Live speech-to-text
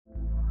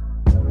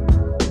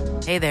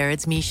Hey there,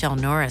 it's Michelle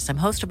Norris. I'm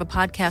host of a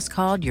podcast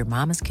called Your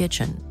Mama's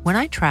Kitchen. When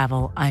I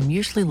travel, I'm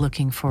usually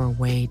looking for a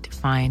way to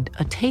find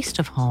a taste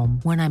of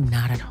home when I'm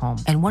not at home.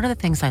 And one of the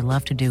things I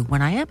love to do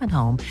when I am at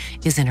home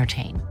is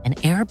entertain. And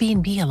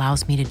Airbnb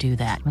allows me to do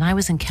that. When I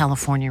was in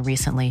California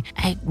recently,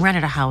 I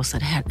rented a house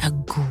that had a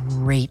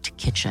great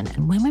kitchen.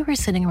 And when we were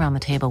sitting around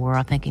the table, we were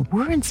all thinking,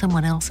 we're in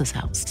someone else's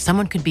house.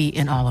 Someone could be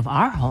in all of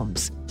our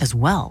homes as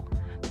well.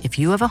 If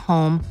you have a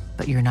home,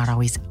 but you're not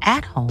always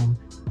at home,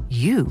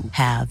 you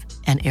have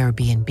an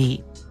Airbnb.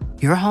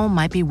 Your home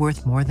might be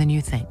worth more than you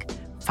think.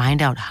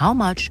 Find out how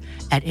much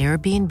at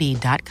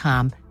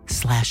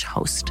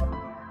airbnb.com/host.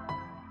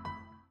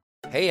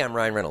 Hey, I'm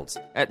Ryan Reynolds.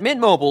 At Mint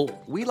Mobile,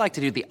 we like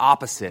to do the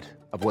opposite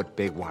of what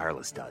Big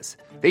Wireless does.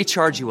 They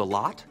charge you a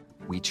lot,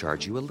 we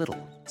charge you a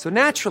little. So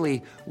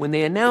naturally, when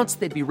they announced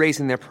they'd be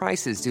raising their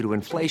prices due to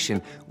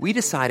inflation, we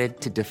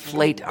decided to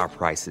deflate our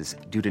prices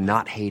due to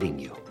not hating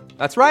you.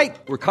 That's right.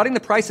 We're cutting the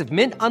price of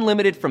Mint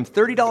Unlimited from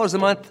 $30 a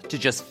month to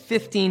just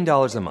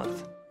 $15 a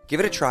month.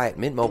 Give it a try at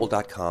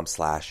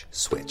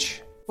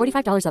mintmobile.com/switch.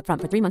 $45 up front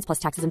for 3 months plus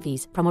taxes and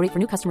fees. Promo rate for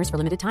new customers for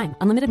limited time.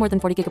 Unlimited more than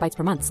 40 gigabytes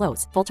per month.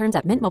 Slows full terms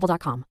at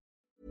mintmobile.com.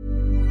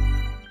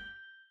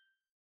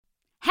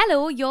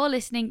 Hello, you're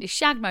listening to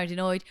Shag Married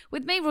Annoyed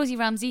with me, Rosie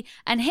Ramsey,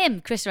 and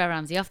him, Christopher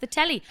Ramsey, off the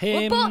telly.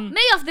 Him. Well, both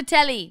me off the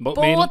telly. Both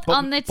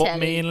on the telly. But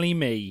mainly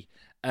me.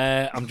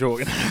 I'm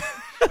joking.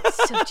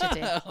 Such a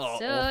dick.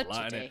 Such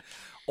a dick.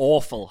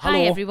 Awful. Hello.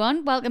 Hi,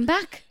 everyone. Welcome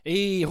back.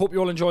 Hey, hope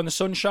you're all enjoying the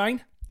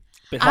sunshine.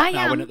 Bit hot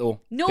now, isn't it,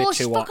 though? No, bit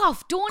too fuck hot.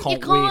 off. Don't. You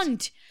Can't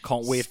can't.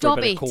 Can't wait Stop for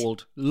a bit it. of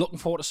cold. Looking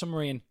forward to some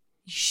rain.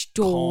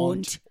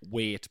 Don't. Can't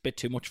wait. Bit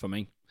too much for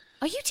me.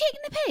 Are you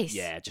taking the piss?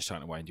 Yeah, just trying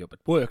to wind you up.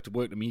 It worked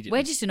immediately.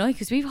 We're just annoyed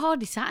because we've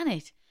hardly sat in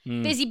it.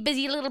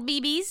 Busy little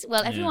BBs.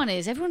 Well, everyone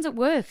is. Everyone's at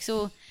work,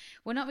 so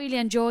we're not really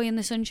enjoying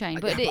the sunshine,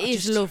 but it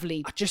is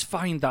lovely. I just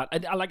find that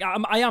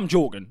I am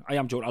joking. I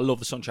love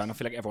the sunshine. I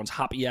feel like everyone's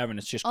happy here, and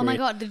it's just Oh great. my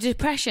god, the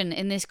depression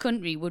in this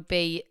country would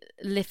be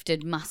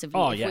lifted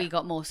massively if we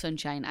got more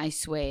sunshine, I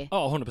swear.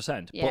 Oh,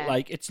 100%. Yeah.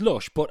 But it's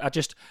lush. But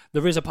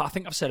there is a part, I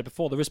think I've said it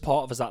before, there is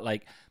part of us that I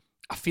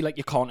feel like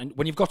you can't, and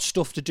when you've got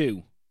stuff to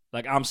do,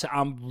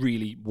 I'm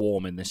really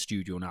warm in this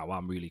studio now.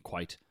 I'm really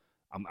quite,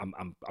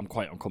 I'm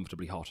quite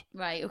uncomfortably hot.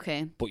 Right,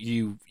 okay. But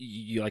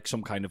you're like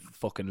some kind of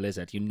fucking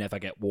lizard. You never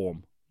get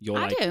warm.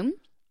 I do.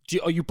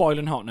 Are you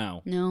boiling hot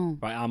now? No.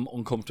 Right, I'm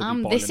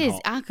uncomfortably boiling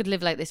hot. I could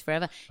live like this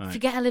forever. Right.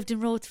 Forget I lived in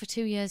Rhodes for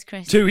 2 years,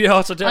 Chris. 2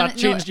 years? That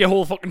changed your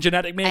whole fucking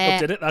genetic makeup,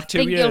 did it? That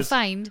 2 years?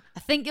 I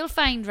think you'll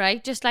find,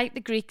 right, just like the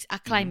Greeks,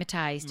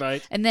 acclimatised.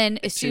 Right. And then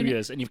as 2 soon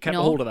years, and you've kept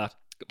a hold of that.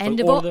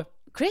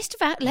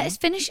 Christopher, let's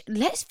finish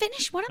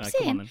what I'm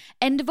saying.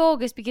 End of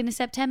August, beginning of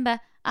September,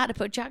 I had to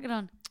put a jacket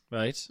on.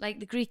 Right. Like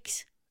the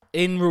Greeks.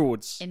 In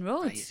Rhodes. In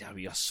Rhodes. I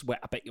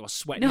bet you were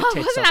sweating No, your I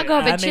tits wasn't. off. I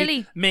got a bit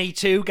chilly. Me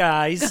too,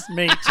 guys.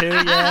 Me too,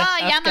 yeah.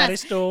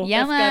 Yamas.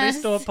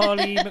 Afghanistan,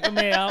 Polly,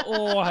 McNamara.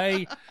 Oh,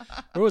 hey.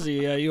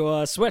 Rosie, you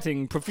are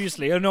sweating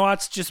profusely. Oh, no,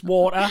 that's just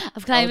water.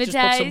 I've climatised. Just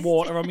put some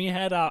water on my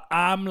head.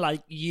 I'm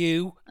like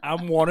you.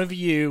 I'm one of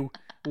you.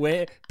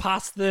 We're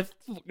past the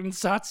fucking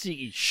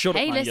Satsiki. Shut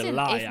up, man, listen, you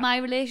liar. if my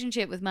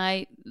relationship with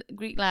my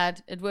Greek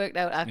lad had worked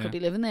out, I could be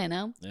living there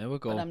now. There we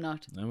go. But I'm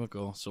not. There we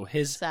go. So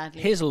his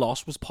Sadly.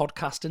 loss was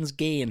podcasting's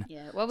gain.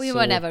 Yeah, well, we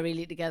were never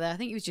really together. I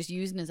think he was just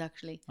using us,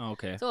 actually.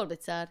 Okay. It's all a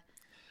bit sad.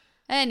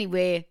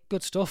 Anyway.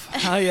 Good stuff.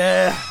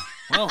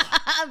 Well,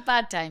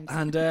 bad times.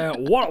 And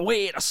what a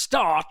way to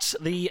start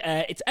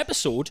it's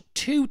episode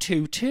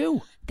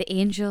 222. The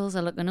angels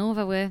are looking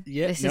over with.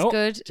 Yeah, this is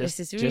good. This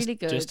is really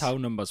good. Just how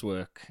numbers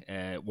work.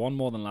 One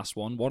more than last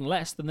one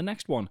less than the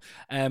next one.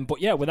 But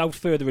yeah, without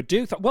further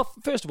ado,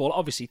 first of all,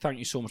 obviously, thank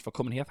you so much for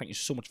coming here. Thank you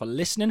so much for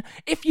listening.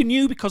 If you're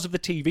new because of the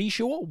TV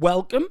show,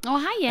 welcome.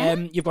 Oh, hi, yeah.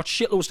 You've got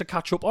shitloads to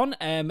catch up on.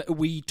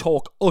 We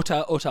talk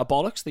utter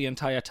bollocks the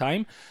entire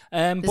time.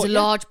 There's a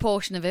large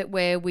portion of it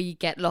where we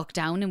get locked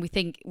down and we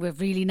think we're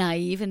really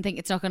naive and think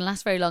it's not going to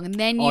last very long. And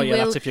then you will...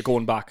 that's if you're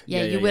going back.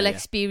 You will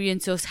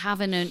experience us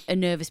having a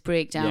nervous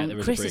breakdown. Yeah, there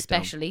is Chris a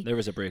breakdown. especially. There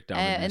is a breakdown.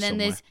 And then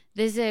somewhere.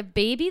 there's a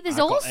baby. There's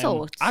all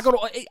sorts. I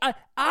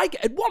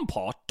at one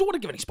part, don't want to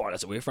give any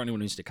spoilers away for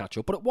anyone who needs to catch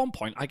up, but at one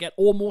point I get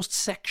almost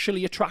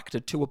sexually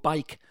attracted to a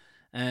bike.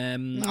 I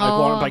go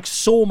on a bike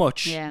so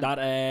much that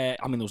there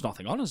was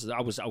nothing on us.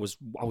 I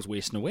was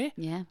wasting away.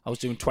 Yeah, I was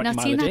doing 20 Not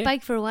mile seen a day. that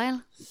bike for a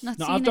while.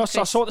 I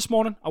saw it this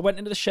morning. I went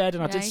into the shed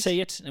and I did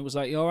see it, and it was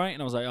like, "You all right?"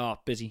 And I was like, "Oh,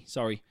 busy.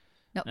 Sorry."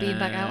 Not being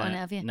back out on it,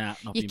 have you? Nah,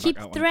 not you being keep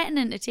back out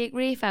threatening to take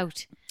Rafe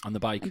out on the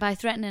bike. And by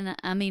threatening,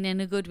 I mean in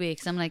a good way,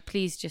 because I'm like,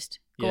 please just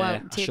go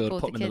out and take both the kids. I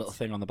should put in the little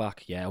thing on the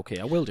back. Yeah, okay,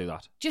 I will do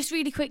that. Just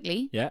really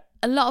quickly. Yeah.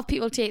 A lot of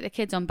people take their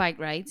kids on bike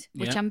rides,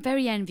 which I'm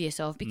very envious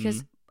of,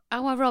 because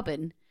our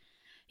Robin...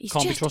 He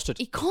can't be trusted.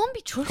 Can't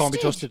be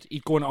trusted.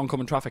 He'd go into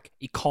oncoming traffic.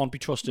 He can't be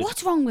trusted.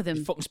 What's wrong with him?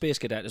 He's fucking space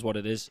cadet is what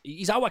it is.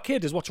 He's our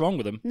kid is what's wrong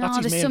with him. No, That's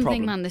his there's main something,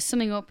 problem. man. There's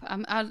something up.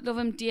 I love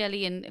him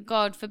dearly, and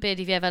God forbid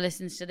if he ever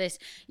listens to this,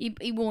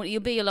 he won't. He'll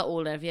be a lot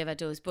older if he ever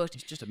does. But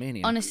he's just a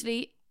maniac.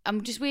 Honestly,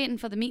 I'm just waiting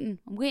for the meeting.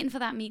 I'm waiting for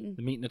that meeting.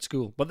 The meeting at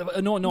school. But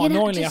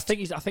annoyingly, I think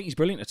he's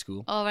brilliant at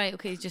school. All right,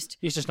 okay, he's just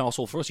an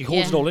arsehole for us. He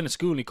holds it all in at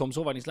school and he comes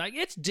over and he's like,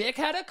 it's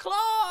dickhead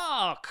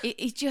o'clock.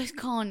 He just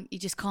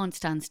can't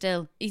stand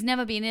still. He's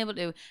never been able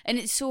to. And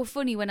it's so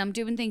funny when I'm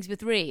doing things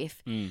with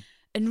Rafe and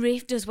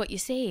Rafe does what you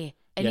say.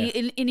 And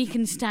he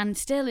can stand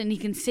still and he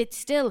can sit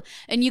still.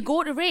 And you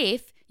go to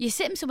Rafe, you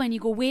sit him somewhere and you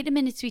go, wait a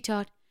minute,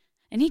 sweetheart.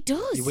 And he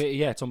does.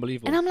 It's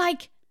unbelievable. And I'm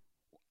like,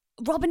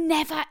 Robin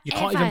never, You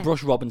can't even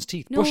brush Robin's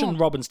teeth. No. Brushing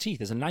Robin's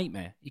teeth is a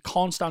nightmare. He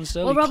can't stand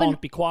still. He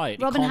can't be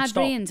quiet. Robin had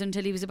stop. brains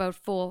until he was about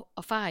 4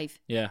 or 5.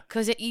 Yeah.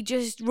 Because he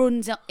just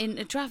runs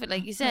into traffic,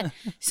 like you said.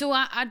 So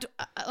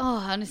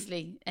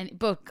honestly,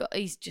 but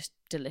he's just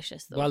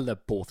delicious, though. Well, they're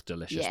both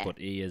delicious, but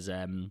he is,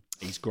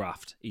 he's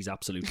graft. He's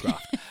absolute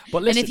graft.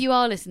 But listen, and if you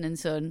are listening,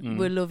 son,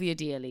 we love you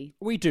dearly.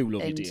 We do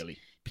love you dearly.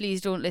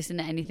 Please don't listen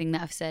to anything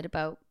that I've said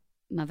about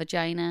my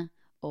vagina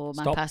or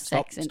my past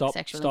sexual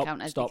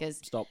encounters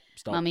because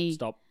Mummy...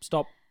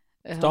 Stop.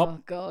 Oh,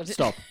 God.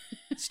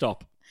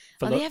 Stop.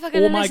 Are they ever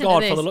going to listen to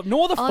this? For the love...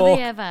 No, the fuck. Are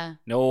they ever?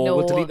 No,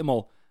 we'll delete them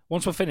all.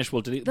 Once we're finished,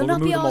 we'll delete. They'll we'll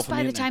not remove be them all ours from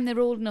by the the time internet.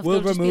 they're old enough. We'll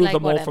they'll remove just be like,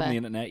 them all whatever. from the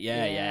internet.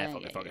 Yeah.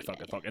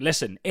 Fuck it.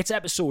 Listen, it's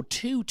episode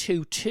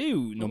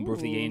 222, number of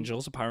the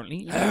angels,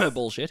 apparently. Yes.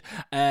 Bullshit.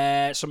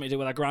 Something to do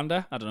with our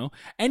granda. I don't know.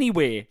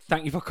 Anyway,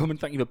 thank you for coming.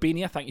 Thank you for being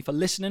here. Thank you for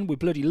listening. We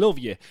bloody love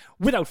you.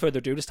 Without further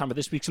ado, it's time for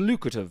this week's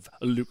lucrative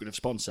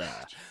sponsor.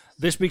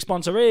 This week's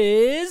sponsor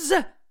is...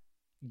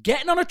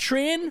 getting on a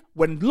train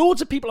when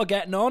loads of people are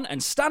getting on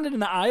and standing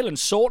in the aisle and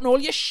sorting all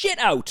your shit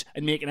out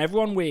and making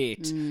everyone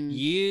wait.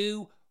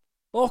 You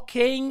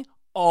fucking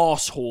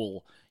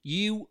arsehole.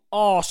 You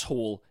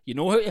arsehole. You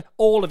know,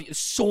 all of you,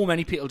 so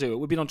many people do it.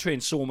 We've been on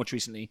trains so much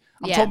recently.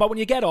 I'm talking about when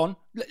you get on.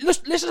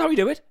 Listen how you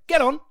do it.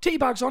 Get on, take your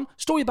bags on,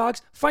 store your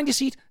bags, find your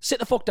seat, sit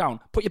the fuck down.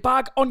 Put your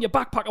bag on your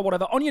backpack or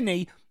whatever, on your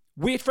knee,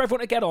 wait for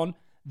everyone to get on,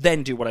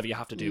 then do whatever you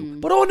have to do.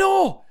 But oh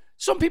no!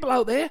 Some people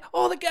out there,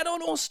 they get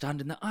on,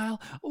 stand in the aisle.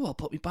 I'll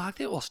put my bag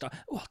there.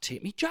 I'll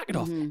take my jacket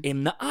off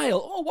in the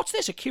aisle. What's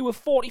this? A queue of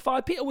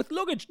 45 people with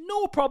luggage.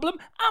 No problem.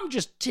 I'm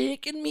just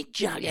taking my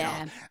jacket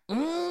off.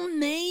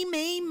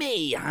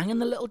 Me. Hanging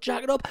the little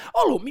jacket up.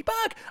 I'll open my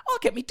bag. I'll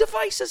get my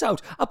devices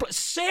out.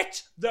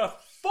 Sit the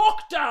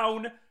fuck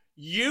down,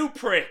 you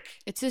prick.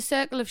 It's a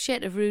circle of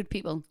shit of rude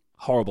people.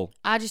 Horrible.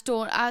 I just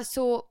don't.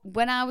 So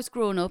when I was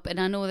growing up, and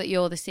I know that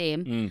you're the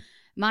same,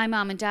 my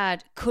mum and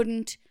dad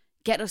couldn't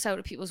get us out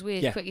of people's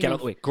ways quick enough. Get out of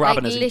the way.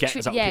 Grabbing us and get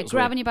us out of people's way.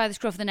 Grabbing you by the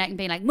scruff of the neck and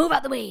being like, move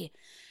out the way.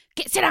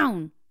 Sit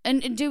down.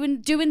 And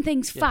doing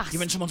things fast.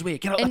 You're in someone's way.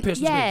 Get out of that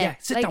person's way. Yeah,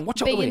 sit down.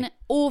 Watch out the way. Being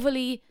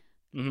overly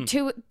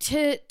too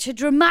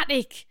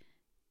dramatic.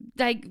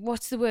 Like,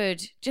 what's the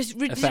word? Just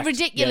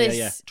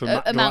ridiculous.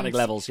 Dramatic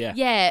levels,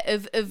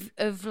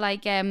 of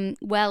like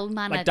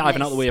well-mannered. Like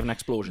diving out the way of an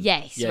explosion.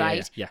 Yes,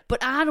 right. Yeah.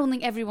 But I don't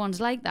think everyone's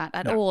like that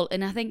at all.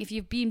 And I think if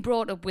you've been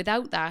brought up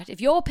without that,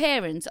 if your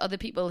parents are the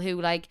people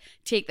who like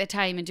take their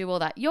time and do all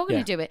that, you're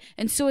going to do it.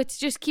 And so it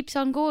just keeps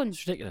on going.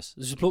 It's ridiculous.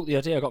 This is a bloke the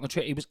other day I got on the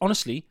train. He was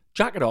honestly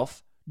jacket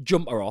off,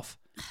 jumper off,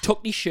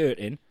 tucked his shirt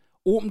in,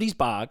 opened his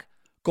bag,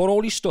 got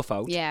all his stuff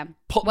out,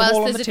 put them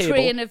all on the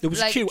table. There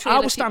was a queue. I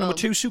was standing with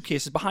 2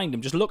 suitcases behind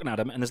him, just looking at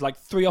him, and there's like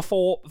 3 or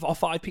 4 or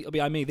 5 people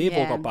behind me. They've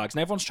all got bags,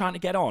 and everyone's trying to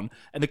get on,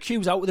 and the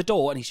queue's out with the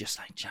door, and he's just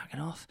like jacking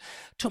off.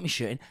 Took my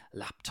shirt in,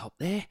 laptop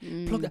there,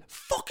 plugged it.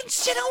 Fucking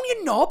sit down,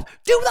 you knob.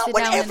 Do that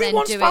when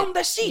everyone's found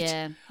their seat.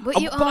 Yeah. But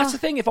that's the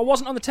thing. If I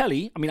wasn't on the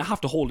telly, I mean, I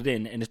have to hold it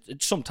in, and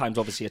sometimes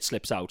obviously it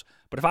slips out.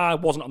 But if I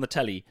wasn't on the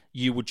telly,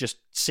 you would just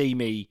see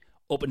me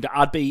up and down.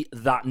 I'd be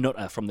that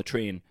nutter from the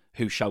train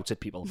who shouts at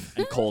people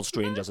and calls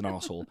strangers an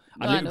arsehole.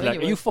 I'd be like,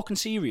 are you fucking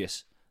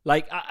serious?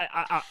 Like,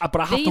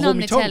 but I have to hold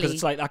my tongue because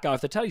it's like that guy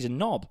off the telly's a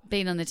knob.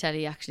 Being on the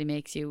telly actually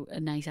makes you a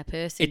nicer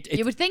person.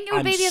 You would think it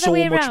would be the other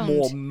way around. I'm so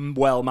much more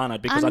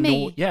well-mannered because and I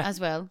know... me as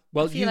well.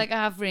 I feel like I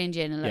have range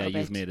in a little bit. Yeah,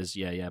 you've made us...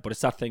 Yeah. But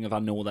it's that thing of I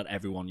know that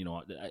everyone,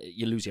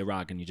 you lose your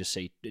rag and you just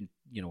say, a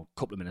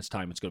couple of minutes'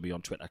 time, it's going to be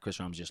on Twitter. Chris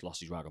Ramsey just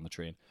lost his rag on the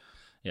train.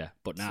 Yeah,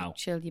 but now, so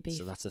chill your beef.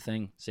 So that's the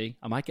thing. See,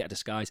 I might get a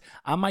disguise.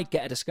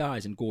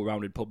 And go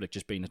around in public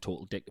just being a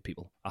total dick to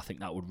people. I think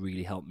that would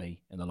really help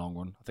me in the long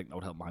run. I think that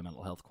would help my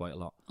mental health quite a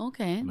lot.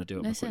 Okay, I'm gonna do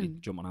it. I'm gonna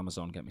jump on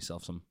Amazon, get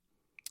myself some.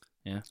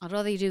 Yeah, I'd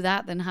rather you do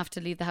that than have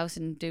to leave the house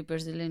and do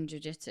Brazilian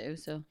jiu-jitsu.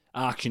 So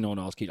actually, no,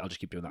 I'll just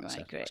keep doing that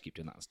instead. Great. I'll just keep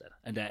doing that instead.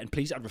 And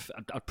please,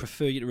 I'd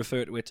prefer you to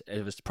refer to it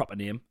as its proper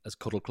name as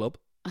Cuddle Club.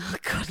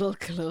 Cuddle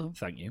Club.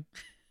 Thank you.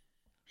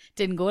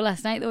 Didn't go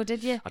last night though,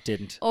 did you? I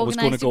didn't.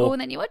 Organised to go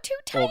and then you were too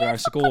tired.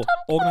 Organised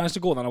to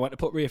go, and then I went to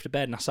put Rafe to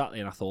bed, and I sat there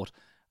and I thought,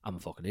 I'm a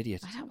fucking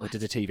idiot. I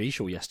did a TV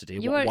show yesterday.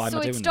 Why am I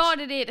doing this? So it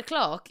started at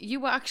 8:00. You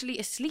were actually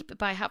asleep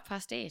by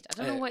 8:30. I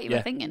don't know what you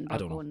were thinking. I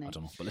don't know.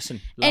 But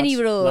listen,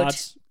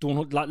 lads,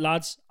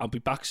 lads, I'll be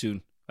back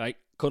soon. Right?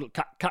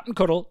 Captain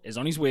Cuddle is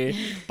on his way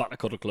back to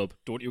Cuddle Club.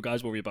 Don't you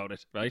guys worry about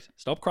it. Right?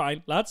 Stop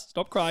crying, lads.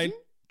 Stop crying.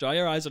 Dry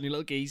your eyes on your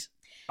little geese.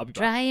 I'll be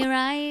back. Dry your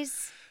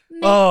eyes.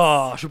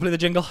 Should we play the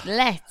jingle?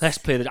 Let's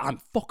play the. I'm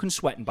fucking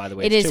sweating, by the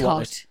way. It is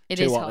hot. It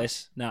is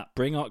hot. Nah,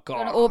 bring on.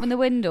 God. Open the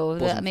window.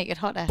 That'll make it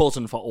hotter.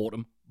 Buzzing for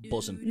autumn.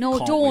 buzzing. No,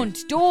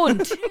 Can't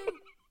don't.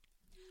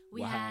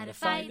 We had a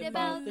fight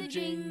about the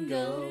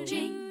jingle.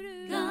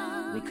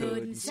 We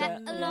couldn't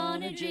settle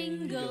on a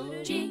jingle.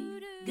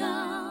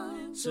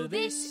 So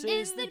this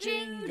is the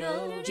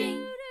jingle.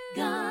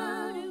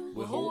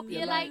 We hope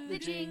you like the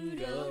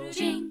jingle.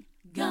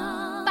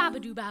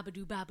 Babadoo,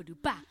 babadoo, babadoo,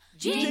 ba.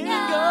 Jingle!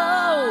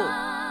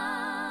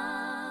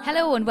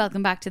 Hello and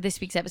welcome back to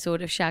this week's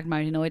episode of Shagged,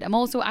 Married, Annoyed. I'm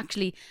also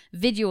actually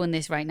videoing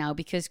this right now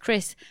because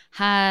Chris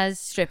has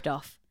stripped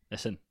off.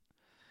 Listen,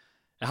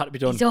 it had to be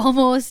done. He's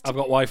almost I've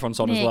got Y-fronts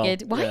on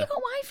naked. as well. Why you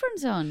got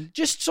Y-fronts on?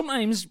 Just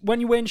sometimes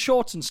when you're wearing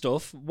shorts and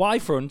stuff,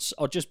 Y-fronts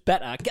are just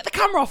better. Get the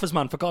camera off us,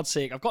 man, for God's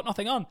sake. I've got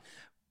nothing on.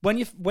 When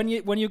you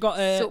got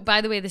So,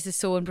 by the way, this is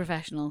so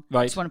unprofessional.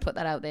 Right. I just want to put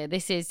that out there.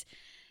 This is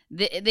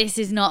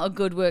not a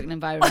good working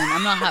environment.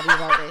 I'm not happy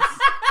about this.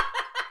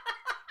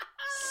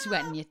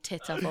 Sweating your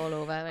tits off all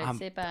over. Right,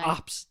 say bye.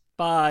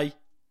 Bye.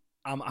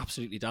 I'm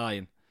absolutely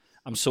dying.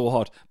 I'm so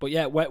hot. But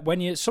yeah,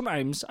 when you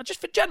sometimes, I just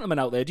for gentlemen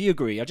out there, do you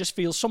agree? I just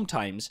feel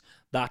sometimes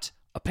that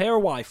a pair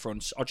of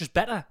Y-fronts are just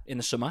better in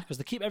the summer because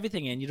they keep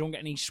everything in. You don't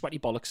get any sweaty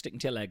bollocks sticking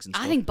to your legs and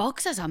stuff. I think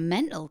boxers are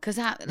mental because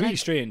really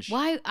strange.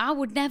 Why I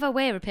would never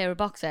wear a pair of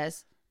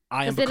boxers.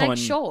 I am because they're becoming like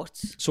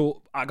shorts.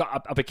 So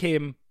I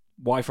became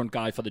Y-front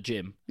guy for the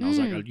gym. And I was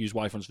like, I'll use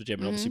Y-fronts for the gym,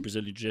 and obviously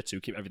Brazilian Jiu-Jitsu,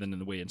 keep everything in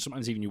the way. And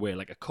sometimes even you wear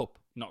like a cup,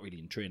 not really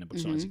in training, but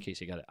sometimes in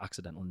case you get an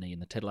accidental knee in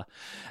the tiddler.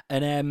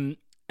 And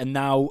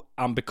now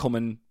I'm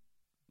becoming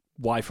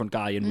Y-front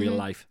guy in real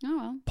life. Oh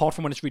well. Apart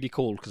from when it's really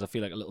cold, because I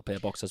feel like a little pair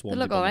of boxers won't. They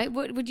look all right.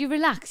 Would you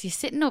relax? You're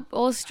sitting up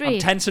all straight. I'm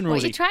tensing, Rosie.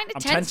 What are you trying to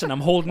I'm tense tensing. for?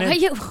 I'm holding Why in. are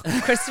you,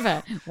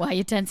 Christopher? Why are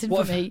you tensing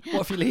for me?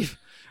 What if you leave?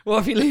 What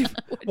if you leave?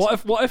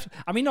 What if?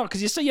 I mean, not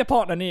because you see your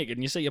partner naked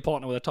and you see your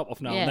partner with a top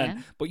off now and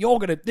then. But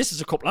this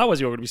is a couple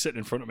hours. You're gonna be sitting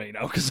in front of me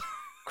now because.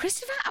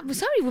 Christopher, I'm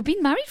sorry, we've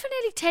been married for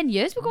nearly 10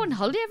 years. We go on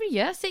holiday every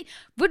year. See,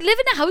 we live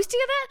in a house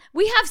together.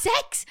 We have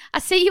sex. I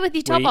see you with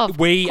your top off.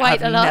 We quite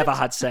have a lot. never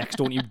had sex.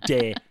 Don't you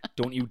dare.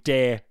 Don't you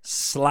dare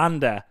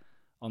slander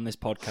on this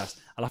podcast.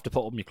 I'll have to put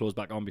all my clothes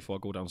back on before I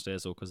go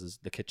downstairs though, because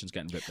the kitchen's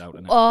getting ripped out.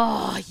 Isn't it?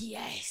 Oh,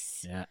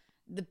 yes. Yeah.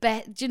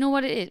 Do you know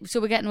what it is? So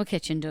we're getting a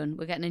kitchen done.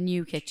 We're getting a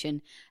new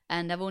kitchen.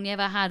 And I've only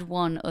ever had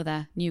one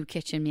other new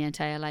kitchen my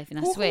entire life. And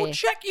I swear. Oh,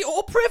 check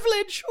your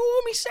privilege.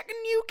 Oh, my second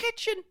new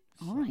kitchen.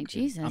 All right,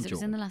 Jesus. I'm It was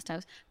joking. in the last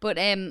house. But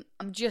I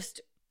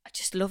just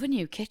love a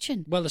new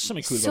kitchen. Well, there's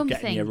something cool about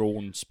getting your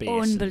own space.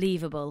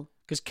 Unbelievable.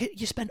 Because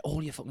you spend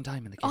all your fucking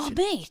time in the kitchen. Oh,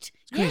 mate.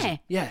 It's crazy.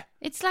 Yeah. Yeah.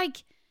 It's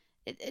like,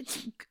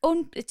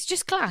 it's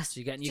just class. So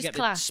you get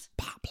class.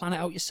 to plan it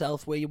out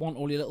yourself where you want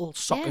all your little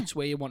sockets,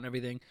 where you want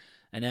everything.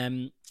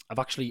 And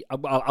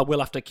I will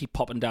have to keep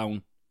popping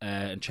down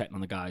and checking on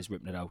the guys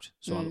ripping it out.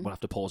 So we'll have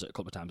to pause it a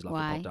couple of times. I'll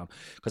have to pop down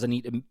because I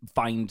need to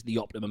find the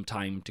optimum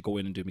time to go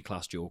in and do my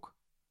class joke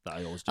that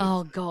I always do.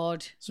 Oh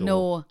God, So,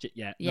 no.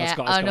 Yeah.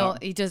 I know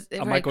he does.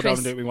 I might go down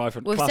and do it with my wife.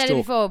 We've said it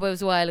before, but it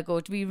was a while ago.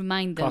 Do we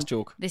remind them? Class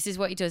joke. This is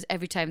what he does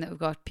every time that we've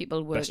got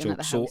people working at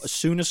the house. So as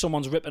soon as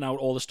someone's ripping out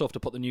all the stuff to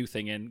put the new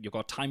thing in, you've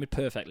got to time it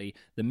perfectly.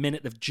 The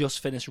minute they've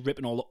just finished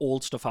ripping all the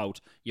old stuff out,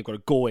 you've got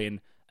to go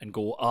in and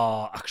go,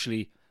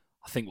 actually,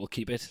 I think we'll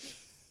keep it.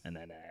 And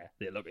then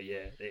they look at you,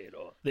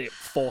 they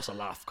force a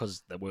laugh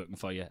because they're working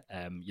for you.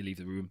 You leave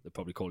the room, they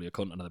probably call you a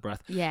cunt under the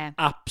breath. Yeah,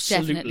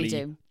 absolutely definitely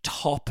do.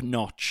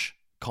 Top-notch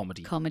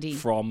comedy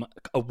from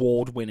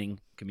award-winning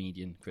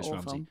comedian Chris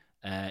Awful.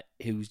 Ramsey,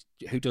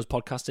 who does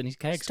podcasts in his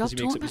kegs. Stop he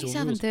talking about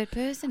yourself in third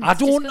person. I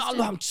don't disgusting.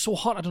 know. I'm so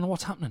hot. I don't know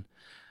what's happening.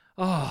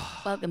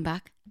 Oh. Welcome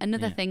back.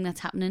 Another thing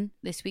that's happening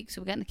this week. So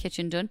we're getting the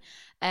kitchen done.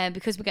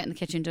 Because we're getting the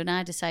kitchen done,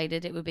 I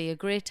decided it would be a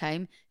great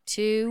time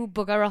to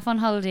bugger off on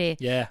holiday.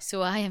 Yeah.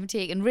 So I am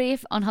taking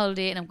Rafe on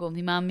holiday and I'm going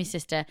with my mum and my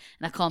sister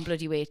and I can't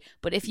bloody wait.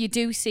 But if you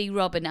do see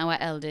Robin, our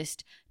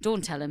eldest,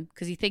 don't tell him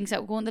because he thinks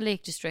that we're going to the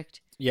Lake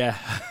District. Yeah.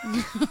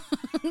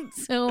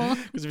 So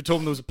because if you told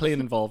him there was a plane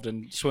involved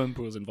and swimming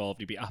pools involved,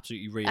 he'd be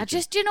absolutely raging.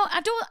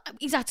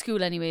 he's at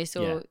school anyway,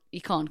 so he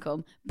can't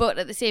come. But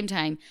at the same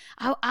time,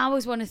 I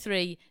was one of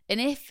three, and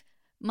if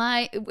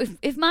my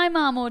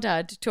mum or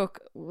dad took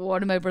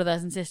one of my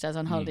brothers and sisters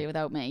on holiday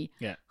without me,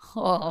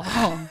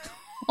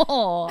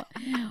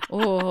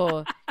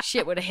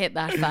 shit would have hit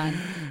that fan.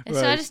 And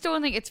so I just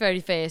don't think it's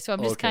very fair. So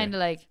I'm just kind of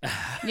like,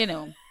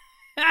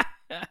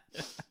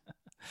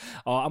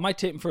 I might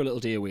take him for a little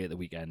day away at the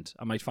weekend.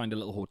 I might find a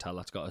little hotel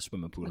that's got a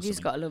swimming pool.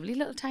 You've got a lovely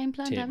little time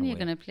planned, haven't you? You're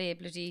going to play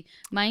bloody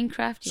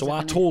Minecraft. So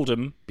I told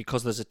him,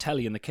 because there's a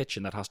telly in the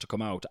kitchen that has to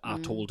come out, I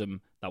told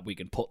him that we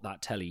can put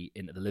that telly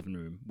into the living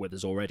room where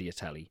there's already a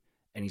telly.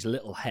 And his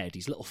little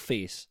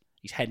face,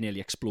 his head nearly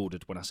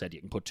exploded when I said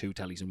you can put two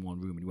tellies in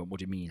one room. And he went, "What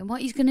do you mean?" And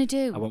what he's going to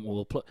do? I went,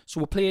 "Well,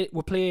 we'll play.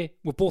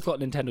 We've both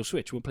got a Nintendo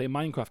Switch. We'll play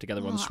Minecraft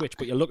together on the Switch.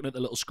 But you're looking at the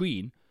little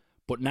screen.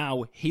 But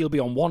now he'll be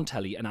on one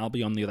telly and I'll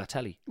be on the other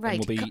telly. Right.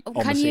 And we'll be on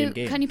the same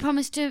game. Can you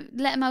promise to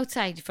let him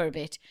outside for a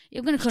bit?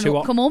 You're going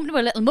to come home to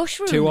a little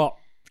mushroom.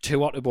 Too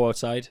hot to go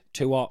outside.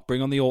 Too hot.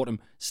 Bring on the autumn.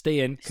 Stay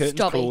in. Curtains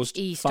Stop it. closed.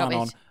 Stop Fan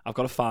on. it. I've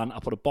got a fan. I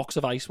put a box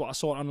of ice. What I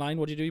saw online.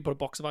 What do? You put a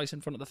box of ice in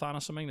front of the fan or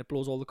something that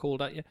blows all the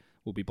cold at you.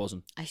 We'll be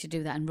buzzing. I should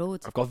do that in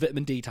roads. I've got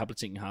vitamin D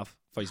tablets you can have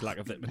for his lack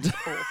of vitamin D.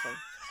 Awful.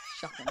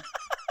 Shocking.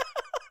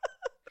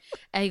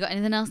 You got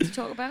anything else to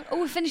talk about?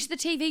 Oh, we finished the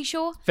TV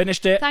show.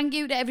 Finished it. Thank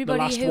you to everybody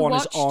the last who one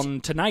watched. is on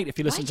tonight. If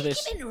you listen to Why do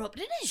this, you keep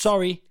interrupting it?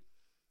 sorry.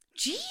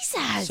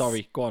 Jesus.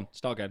 Sorry. Go on.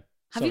 Start again.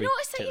 Have you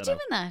noticed that Take you're out. doing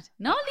that?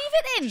 No, leave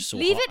it in. Just so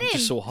leave hot. it in. I'm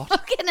just so hot.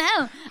 Fucking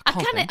hell.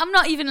 I'm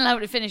not even allowed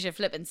to finish a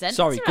flipping sentence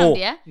Sorry. around Go.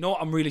 here. No,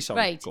 I'm really sorry.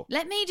 Right. Go.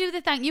 Let me do the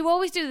thank. You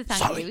always do the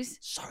thank yous.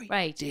 Sorry.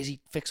 Right.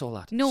 Daisy, fix all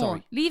that. No,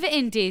 Sorry. leave it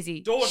in,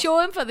 Daisy. Don't. Show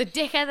him for the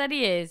dickhead that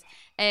he is.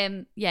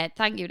 Yeah,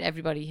 thank you to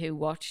everybody who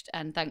watched,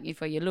 and thank you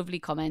for your lovely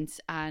comments,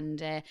 and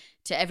to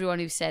everyone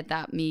who said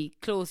that me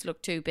clothes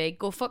look too big.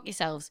 Go fuck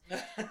yourselves,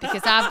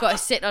 because I've got to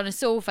sit on a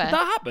sofa. Did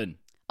that happen?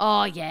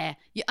 Oh yeah,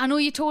 I know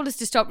you told us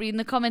to stop reading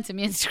the comments on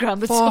my Instagram,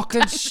 but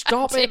Fucking sometimes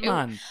stop I it, do.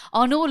 man.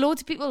 Oh no,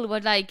 loads of people were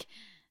like,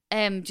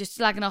 just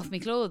slagging off my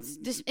clothes.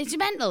 It's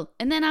mental.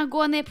 And then I'll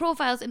go on their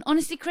profiles, and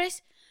honestly,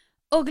 Chris,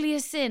 ugly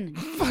as sin,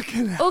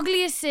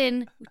 ugly as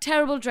sin,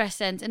 terrible dress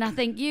sense, and I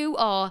think you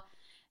are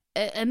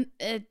a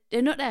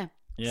nutter.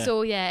 Yeah.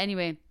 So yeah.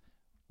 Anyway,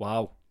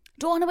 Wow.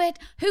 don't want to wear.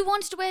 Who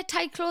wants to wear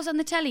tight clothes on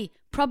the telly?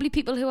 Probably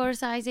people who are a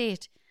size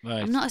 8.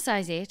 Right. I'm not a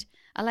size 8.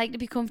 I like to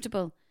be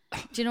comfortable.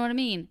 Do you know what I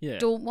mean? Yeah.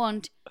 Don't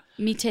want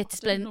me tits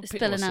People are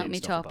spilling out saying my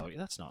stuff top. about you.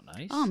 That's not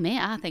nice. Oh mate,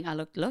 I think I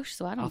looked lush,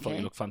 so I don't I thought care.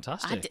 you looked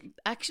fantastic.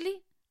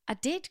 Actually, I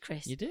did,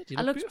 Chris. You did. You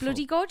I looked looked beautiful.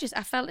 bloody gorgeous.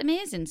 I felt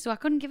amazing, so I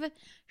couldn't give a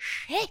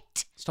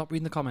shit. Stop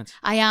reading the comments.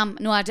 I am.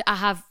 No, I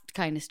have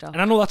kind of stopped.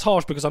 And I know that's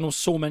harsh because I know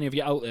so many of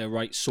you out there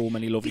write so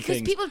many lovely Because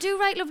things. people do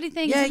write lovely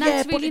things, and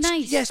that's but really it's,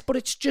 nice. Yes, but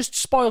it's just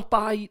spoiled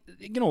by,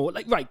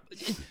 like, right.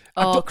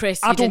 I Oh, don't-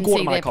 Chris, I you don't didn't go to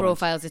see my their comments.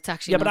 profiles. It's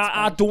actually Yeah, but not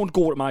I spoiled. don't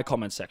go to my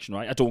comment section,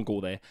 right? I don't go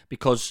there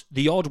because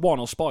the odd one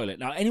will spoil it.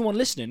 Now, anyone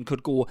listening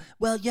could go,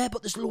 well, yeah,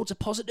 but there's loads of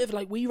positive.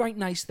 Like, we write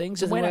nice things.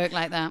 Doesn't and when work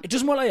like that. It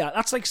doesn't work like that.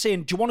 That's like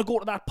saying, do you want to go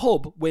to that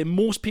pub where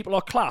most people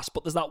are class,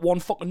 but there's that one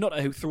fucking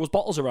nutter who throws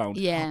bottles around?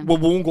 Yeah. Well,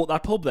 we won't go to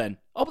that pub then.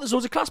 Oh, but there's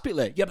loads of class people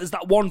there. Yeah, but there's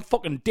that one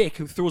fucking dick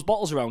who throws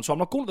bottles around, so I'm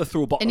not going to the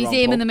throw bottle And he's around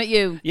aiming pub. them at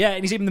you. Yeah,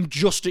 and he's aiming them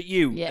just at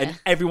you. Yeah. And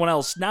everyone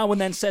else now and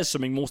then says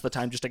something, most of the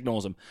time just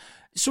ignores them.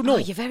 So no. Oh,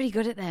 you're very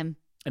good at them.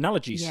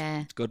 Analogies.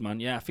 Yeah. It's good, man.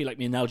 Yeah, I feel like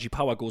my analogy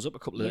power goes up a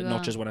couple of You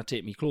notches are. when I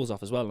take my clothes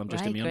off as well. I'm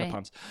just in Right, my great.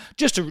 underpants.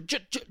 Just to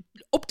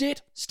update,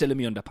 still in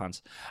my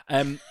underpants.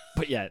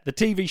 But yeah, the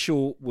TV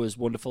show was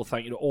wonderful.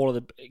 Thank you to all of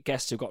the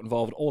guests who got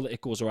involved, all that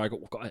It Goes Awry.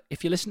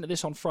 If you listen to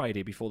this on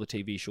Friday before the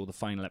TV show, the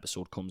final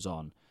episode comes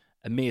on,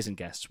 amazing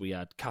guests. We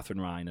had Catherine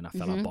Ryan and our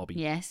fella Bobby.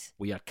 Yes.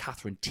 We had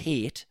Catherine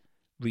Tate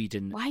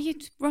reading. Why are you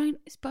writing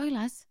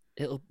spoilers?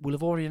 We'll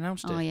have already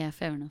announced it. Oh, yeah,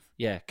 fair enough.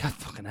 Yeah,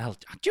 fucking hell.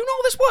 Do you know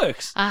how this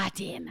works? Ah,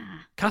 dear, nah.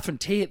 Catherine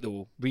Tate,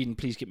 though, reading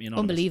Please Keep Me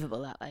Anonymous.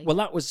 Unbelievable, that, like. Well,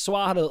 that was so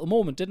I had a little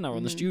moment, didn't I,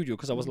 on the Mm-hmm. studio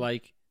because I was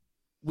like,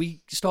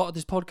 we started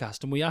this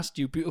podcast and we asked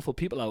you beautiful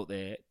people out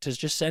there to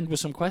just send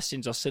us some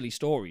questions or silly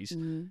stories,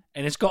 Mm-hmm.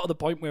 and it's got to the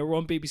point where we're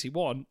on BBC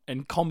One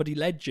and comedy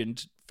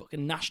legend,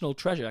 fucking national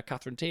treasure,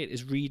 Catherine Tate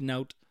is reading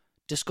out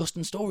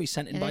disgusting stories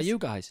sent in It by is. you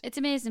guys. It's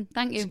amazing.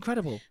 Thank you. It's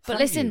incredible. But Thank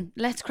listen, you.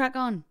 let's crack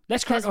on.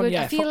 Let's crack 'Cause on,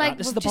 yeah, I feel fuck like that.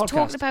 This is we've the just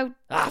talked podcast. about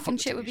fuck fucking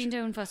the shit TV we've been show.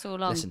 doing for so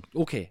long. Listen,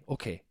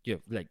 okay, yeah,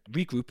 like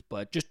regroup,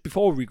 but just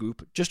before we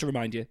regroup, just to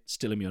remind you,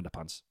 still in my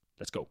underpants.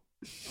 Let's go.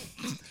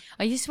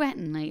 Are you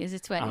sweating? Like, is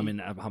it sweating?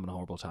 I'm having a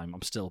horrible time.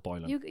 I'm still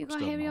boiling. You I'm got still a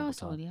having hairy horrible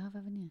time. arsehole, you have,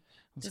 haven't you?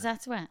 Does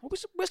that sweat? Oh,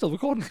 we're still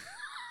recording.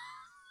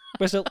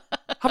 We're still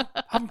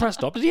haven't pressed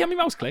stop. Did you hear me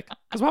mouse click?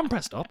 Because we haven't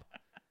pressed stop.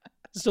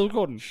 It's still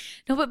recording.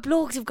 No, but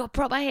blokes have got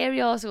proper hairy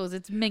arseholes.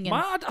 It's minging.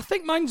 I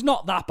think mine's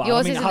not that bad.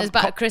 Yours I mean, isn't I have, as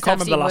bad, Chris,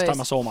 can't I've remember the seen last time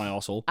I worse. saw my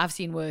arsehole. I've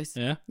seen worse.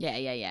 Yeah?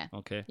 Yeah.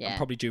 Okay. Yeah. I'm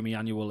probably do my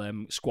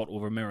annual squat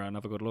over a mirror and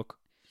have a good look.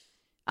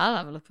 I'll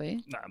have a look for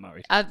you. Nah, I'm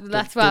married.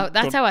 That's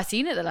don't- how I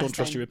seen it the last Don't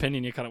trust time. your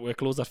opinion. You can't wear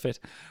clothes that fit.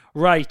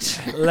 Right.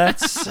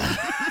 Let's...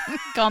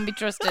 Can't be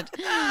trusted.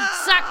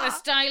 Sack the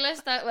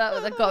stylist.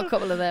 I've got a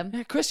couple of them.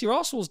 Yeah, Chris, your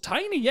arsehole's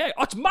tiny. Yeah.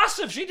 Oh, it's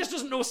massive. She just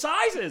doesn't know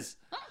sizes.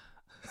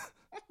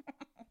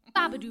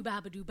 Babadoo,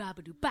 babadoo,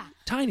 babadoo, ba.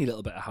 Tiny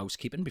little bit of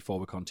housekeeping before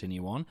we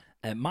continue on.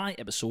 My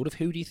episode of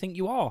Who Do You Think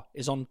You Are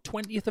is on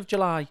 20th of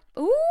July.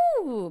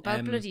 Ooh,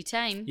 about bloody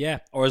time. Yeah,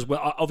 or as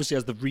well, obviously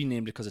as they've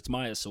renamed it because it's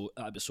my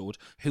episode.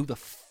 Who the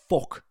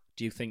fuck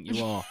do you think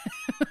you are?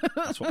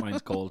 That's what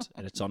mine's called,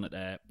 and it's on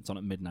at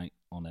midnight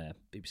on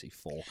BBC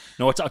 4.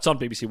 No, it's on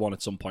BBC One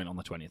at some point on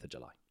the 20th of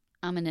July.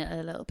 I'm in it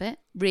a little bit.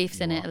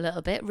 Rafe's in You it are. a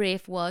little bit.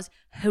 Rafe was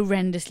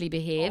horrendously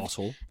behaved.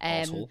 Arsehole,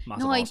 massive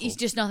no, he's arsehole.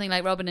 just nothing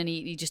like Robin, and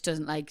he just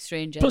doesn't like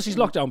strangers. Plus, he's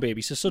and- lockdown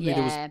baby, so suddenly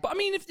there Yeah. was. But I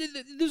mean, if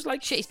there's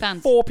like Shit his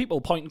pants. 4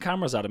 people pointing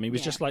cameras at him, he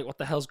was Yeah. just like, "What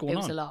the hell's going It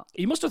on?" was a lot.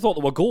 He must have thought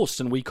there were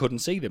ghosts and we couldn't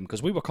see them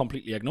because we were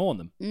completely ignoring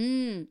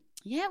them.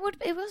 Yeah,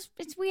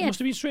 it's weird. It must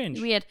have been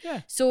strange. Weird.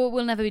 Yeah. So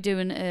we'll never be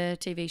doing a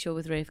TV show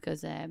with Rafe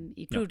because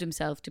he proved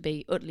himself to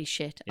be utterly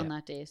shit on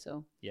that day.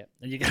 So Yeah.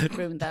 And you get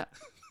ruined that.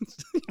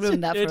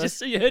 Ruined that for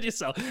us. You heard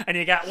yourself. And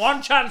you get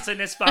one chance in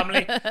this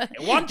family.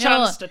 One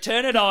chance to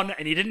turn it on,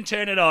 and he didn't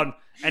turn it on.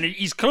 And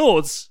his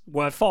clothes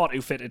were far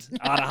too fitted.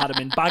 I'd have had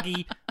him in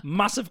baggy,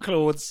 massive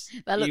clothes.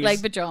 That looked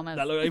like pajamas.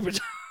 That looked like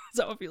pajamas. Is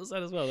that what people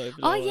said as well?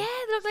 Oh, yeah,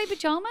 they look like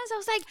pajamas. I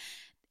was like,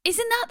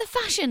 isn't that the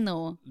fashion,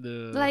 though?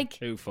 Like,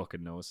 who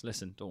fucking knows?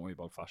 Listen, don't worry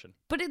about fashion.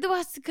 But it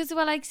was because they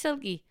were like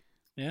silky.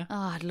 Yeah.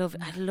 Oh, I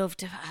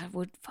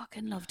would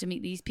fucking love to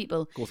meet these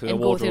people Go through and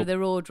their go through wardrobe. the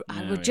road.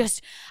 Yeah,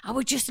 I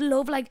would just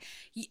love, like,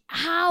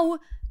 how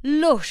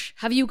lush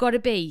have you got to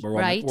be,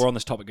 right? We're on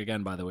this topic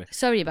again, by the way.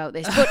 Sorry about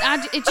this, but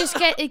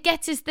it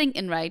gets us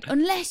thinking, right?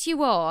 Unless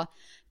you are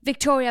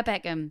Victoria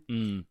Beckham,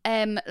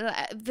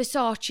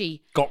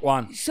 Versace, Got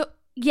one. so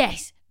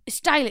yes,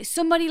 stylist,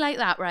 somebody like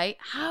that, right?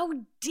 How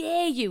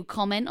dare you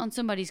comment on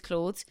somebody's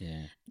clothes?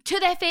 Yeah. To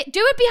their face,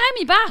 do it behind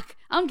me back.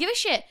 I don't give a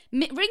shit.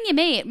 Ring your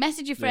mate,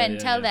 message your friend,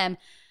 tell them.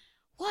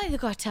 Why they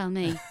got to tell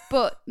me?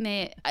 But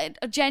mate, I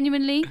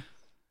genuinely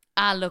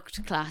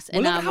looked class.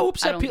 Well, and look at how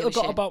upset don't people give a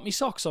got shit. about me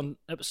socks on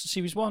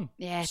series 1.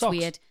 Yeah, it's Socks.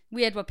 weird.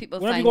 Weird what people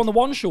Whenever find. you go on the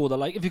one show, they're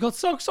like, "Have you got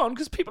socks on?"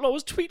 Because people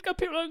always tweet, "Got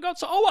people haven't got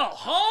socks." Oh well,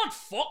 hard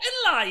fucking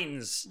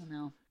lines. I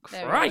know.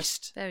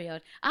 Christ. Very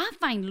odd. I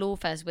find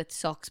loafers with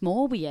socks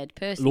more weird,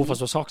 personally.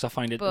 Loafers with socks, I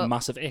find it a But-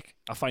 massive ick.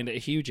 I find it a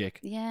huge ick.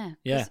 Yeah.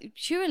 Yeah. 'Cause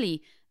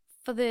surely,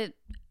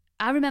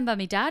 I remember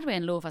my dad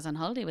wearing loafers on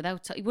holiday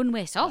he wouldn't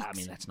wear socks. I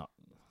mean, that's not.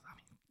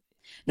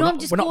 No, I'm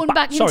just going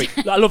back Sorry,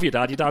 into... I love your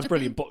dad. Your dad's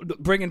brilliant, but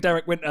bringing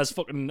Derek Winter's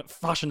fucking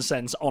fashion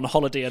sense on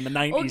holiday in the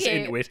 90s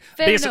Okay, into it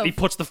fair basically enough.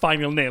 puts the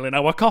final nail in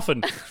our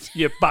coffin.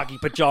 You baggy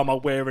pajama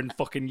wearing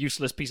fucking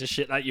useless piece of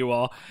shit that you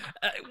are.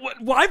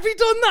 Why have you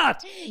done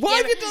that? Why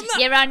have you done that?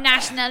 You're on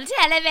national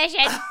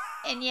television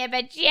in your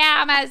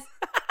pajamas.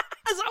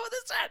 Is that what they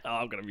said? Oh,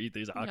 I'm going to read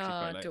these. I actually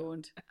quite like it.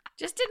 Don't.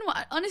 Just didn't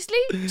want... Honestly,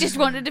 just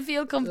wanted to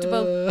feel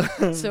comfortable.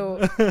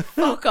 So,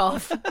 fuck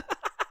off.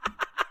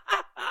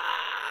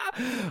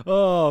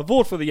 Oh,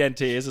 vote for the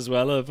NTAs as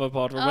well.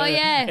 Apart from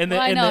yeah, in the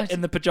why not? in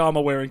the pajama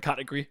wearing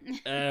category.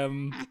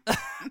 You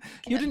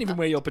didn't even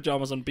wear your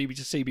pajamas on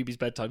BB's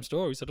bedtime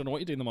stories. I don't know what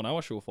you're doing them on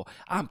our show for.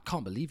 I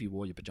can't believe you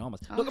wore your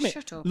pajamas. Oh, Look at me.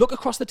 shut up. Look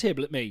across the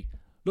table at me.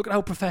 Look at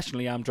how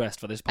professionally I'm dressed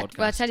for this podcast.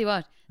 Well, I tell you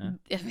what.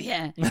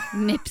 Yeah.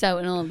 Nips out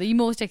and all. The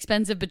most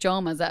expensive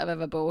pajamas that I've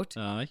ever bought.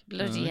 Aye.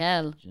 Bloody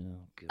hell.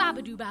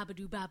 Babadoo,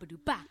 babadoo, babadoo,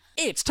 ba.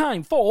 It's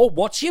time for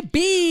What's Your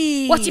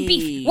Beef? What's your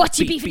beef? What's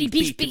your beefity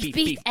beef?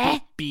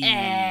 Beef.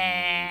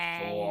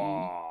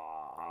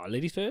 Oh,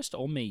 ladies first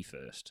or me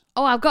first?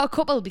 Oh, I've got a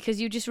couple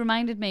because you just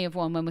reminded me of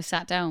one when we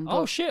sat down.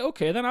 Oh, shit.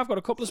 Okay, then I've got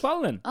a couple as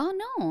well then. Oh,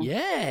 no.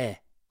 Yeah.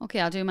 Okay,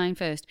 I'll do mine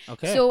first.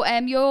 Okay. So,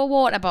 your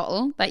water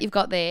bottle that you've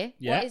got there.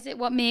 Yeah. What is it?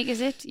 What make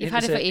is it? You've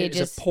had it for ages.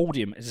 It is a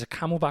podium. It is a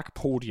Camelback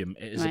podium.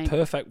 It is Right. a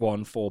perfect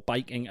one for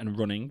biking and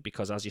running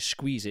because as you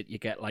squeeze it, you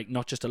get like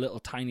not just a little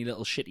tiny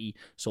little shitty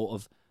sort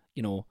of,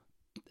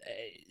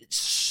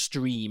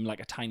 stream,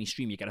 like a tiny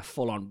stream. You get a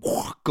full on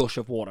gush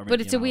of water.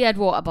 But it's a weird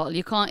water bottle.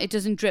 You can't. It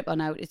doesn't drip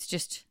on out. It's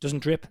just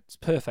Doesn't drip. It's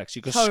perfect. So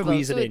you can horrible.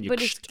 squeeze it So in. but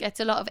it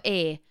gets a lot of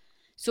air.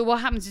 So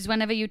what happens is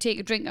whenever you take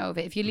a drink out of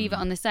it, if you leave it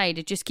on the side,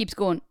 it just keeps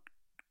going.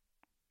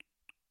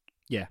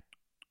 Yeah.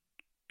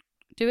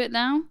 Do it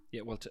now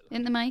Yeah. Well.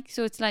 in the mic.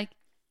 So it's like.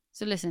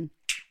 So listen.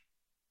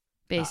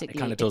 Basically,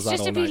 kinda does that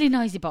it's just all a really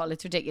night. noisy bottle.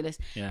 It's ridiculous.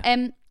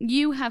 Yeah.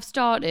 You have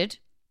started.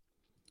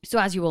 So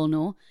as you all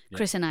know,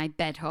 Chris and I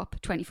bed hop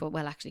 24.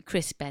 Well, actually,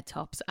 Chris bed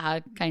hops.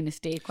 I kind of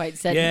stay quite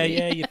sedentary.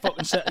 Yeah. You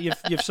fucking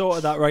you've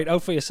sorted that right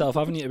out for yourself,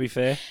 haven't you? To be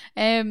fair.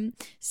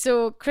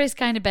 So Chris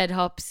kind of bed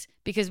hops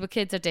because we're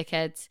kids are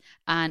dickheads.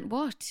 And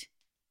what?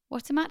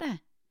 What's the matter?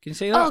 Can you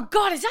see that? Oh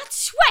God, is that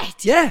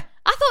sweat? Yeah.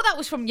 I thought that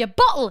was from your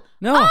bottle.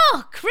 No.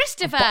 Oh,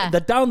 Christopher.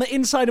 Down the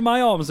inside of my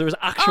arms, there is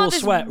actual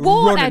there's sweat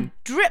water running.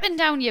 dripping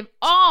down your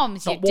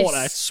arms. Not water,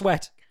 it's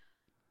sweat.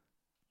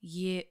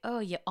 Your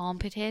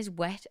armpit hair's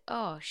wet.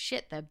 Oh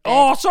shit, the bed.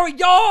 Oh, sorry,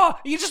 yeah.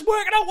 You're just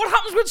working out what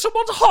happens when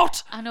someone's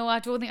hot. I know. I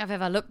don't think I've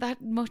ever looked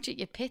that much at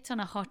your pits on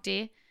a hot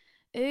day.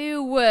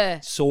 Ew.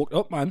 Soaked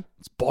up, man.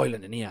 It's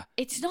boiling in here.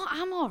 It's not.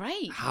 I'm all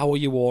right. How are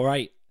you all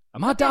right?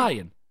 Am I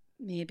dying?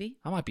 Maybe.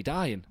 I might be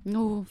dying.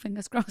 No,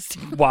 fingers crossed.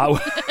 Wow.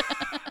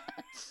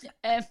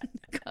 God,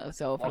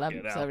 it's awful. I'm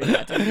Fucking hell. sorry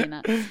I don't mean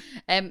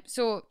that.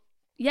 So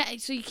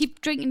you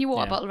keep drinking your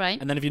water Yeah. bottle, right?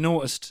 And then have you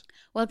noticed?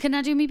 Well, can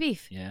I do me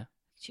beef? Yeah.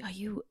 Are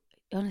you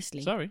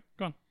honestly? Sorry,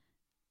 go on.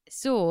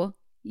 So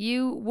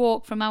you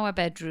walk from our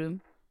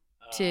bedroom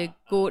to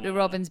go to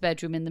Robin's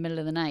bedroom in the middle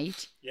of the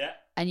night. Yeah.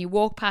 And you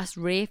walk past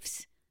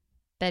Rafe's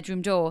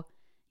bedroom door.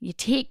 You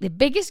take the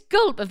biggest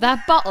gulp of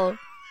that bottle.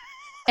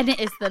 And it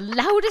is the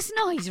loudest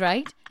noise,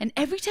 right? And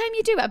every time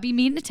you do it, I've been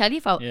meaning to tell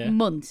you for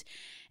months.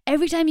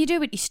 Every time you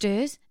do it, he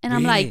stirs. And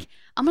Really?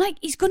 I'm like,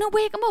 he's going to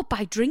wake him up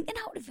by drinking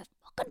out of a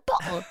fucking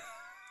bottle.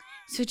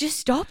 So just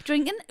stop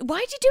drinking.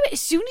 Why'd you do it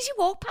as soon as you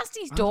walk past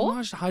his door?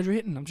 I'm just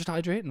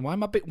hydrating. Why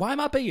am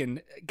I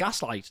being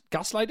gaslit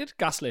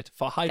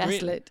for hydrating?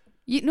 Gaslit.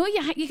 You know,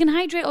 you can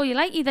hydrate all you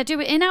like. Either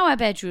do it in our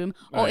bedroom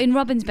or in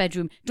Robin's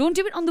bedroom. Don't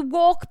do it on the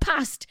walk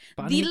past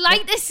the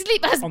lightest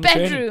sleeper's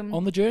bedroom.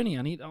 On the journey,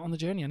 I need to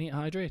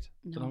hydrate.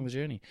 On the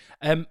journey.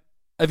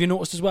 Have you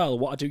noticed as well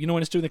what I do? You know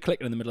when it's doing the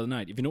clicking in the middle of the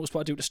night? Have you noticed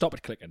what I do to stop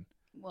it clicking?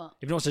 What? Have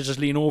you noticed I just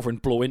lean over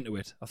and blow into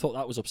it? I thought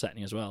that was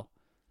upsetting as well.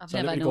 I've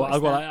never noticed that.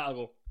 I'll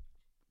go.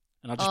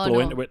 And I'll just blow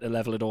into it to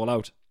level it all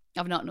out.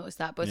 I've not noticed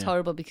that, but it's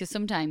horrible because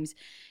sometimes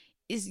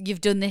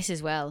you've done this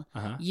as well.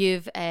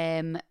 You've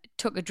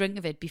took a drink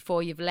of it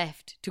before you've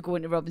left to go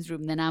into Robin's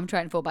room, and then I'm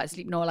trying to fall back to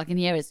sleep and all I can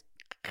hear is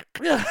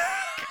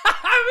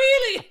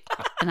really?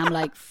 And I'm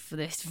like, for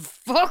this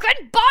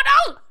fucking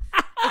bottle!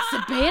 It's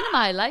the bane of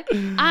my life.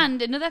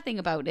 And another thing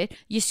about it,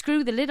 you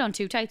screw the lid on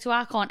too tight, so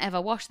I can't ever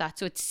wash that.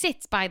 So it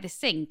sits by the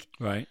sink.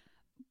 Right.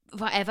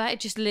 Whatever, it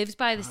just lives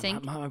by the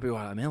sink. That might be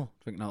why I'm ill.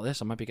 Thinking about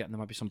this, I might be getting there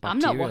might be some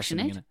bacteria. I'm not washing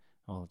it. In it.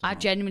 Oh, I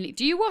genuinely.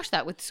 Do you wash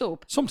that with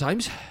soap?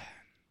 Sometimes.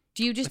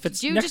 Do you just take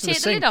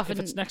the lid off? If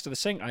it's next to the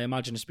sink, I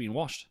imagine it's being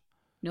washed.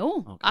 No,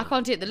 okay. I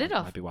can't take the lid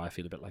off. Might be why I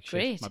feel a bit like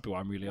Great. shit. Might be why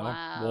I'm really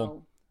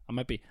warm.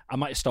 I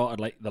might have started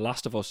like The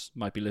Last of Us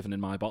might be living in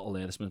my bottle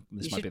there. This might be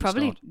the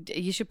start.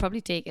 You should probably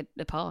take it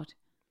apart.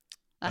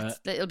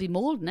 It'll be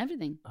mould and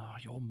everything. Oh,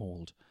 you're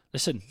mould.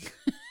 Listen,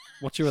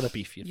 what's your other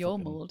beef? Your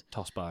mould.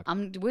 Toss bag.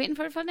 I'm waiting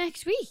for it for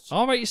next week.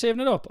 All right, you're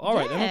saving it up. All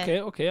right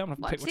then. Okay. I'm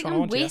gonna pick which one I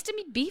want. Wasting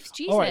me beefs,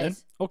 Jesus. All right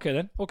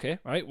then. Okay.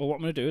 Right. Well, what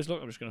I'm gonna do is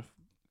I'm just gonna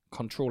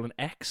control an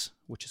X,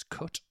 which is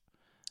cut.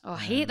 Oh, I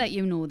hate that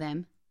you know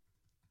them.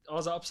 Oh,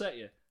 does that upset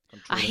you?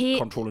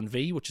 Control and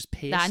V, which is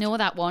paste. I know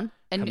that one.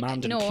 And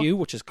Command and Q,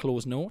 which is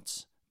close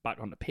notes. Back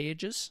onto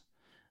pages.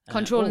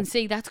 Control and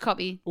C, that's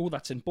copy. Oh,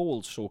 that's in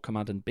bold. So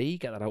Command and B,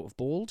 get that out of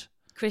bold.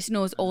 Chris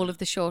knows all of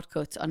the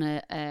shortcuts on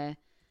a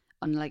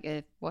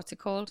what's it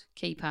called?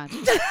 Keypad.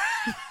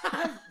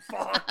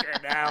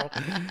 Fucking hell.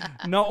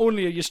 Not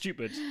only are you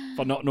stupid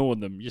for not knowing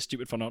them, you're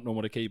stupid for not knowing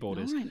what a keyboard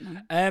is.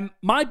 Right,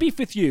 my beef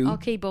with you. Oh,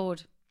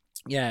 keyboard.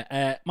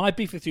 Yeah, my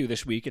beef with you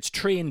this week, it's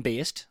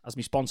train-based, as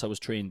my sponsor was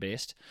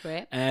train-based.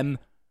 Great.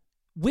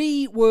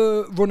 We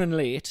were running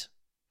late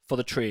for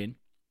the train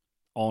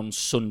on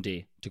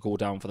Sunday to go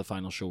down for the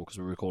final show because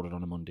we recorded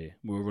on a Monday.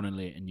 We were running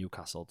late in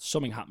Newcastle.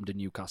 Something happened in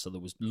Newcastle.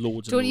 There was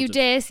loads Don't you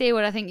dare say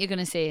what I think you're going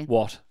to say.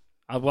 What?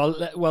 About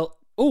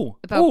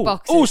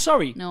boxes. Oh,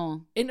 sorry.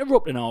 No.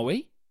 Interrupting, are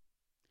we?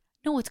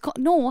 No, it's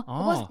no.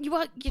 Oh.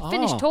 You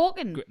finished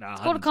talking. Nah,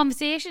 it's called a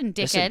conversation,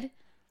 dickhead.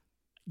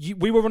 Listen,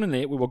 we were running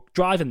late. We were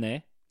driving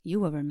there.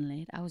 You were running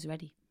late. I was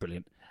ready.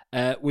 Brilliant.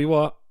 We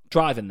were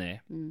driving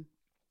there,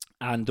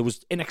 and there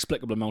was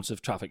inexplicable amounts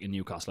of traffic in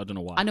Newcastle. I don't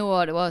know why. I know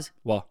what it was.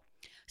 What?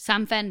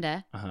 Sam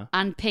Fender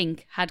and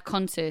Pink had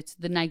concerts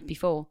the night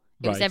before.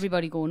 It was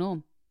everybody going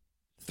home.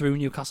 Through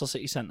Newcastle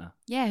City Centre?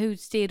 Yeah, who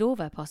stayed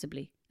over,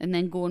 possibly, and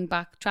then going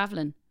back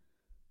travelling.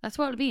 That's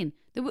what it would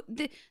have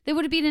been. There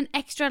would have been an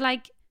extra,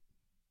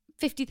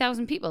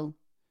 50,000 people.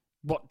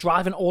 What,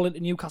 driving all into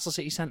Newcastle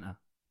City Centre?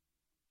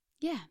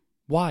 Yeah.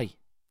 Why?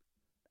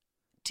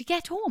 To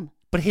get home.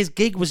 But his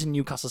gig was in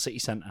Newcastle City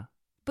Centre.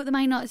 But they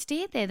might not have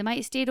stayed there. They might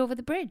have stayed over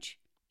the bridge.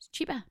 It's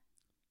cheaper.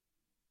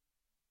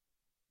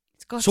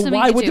 It's got so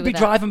why would they be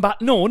driving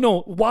back?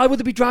 No. Why would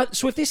they be driving?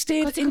 So if they stayed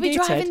in Gateshead... Because they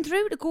could be driving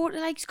through to go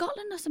to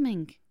Scotland or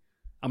something.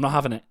 I'm not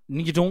having it.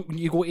 You go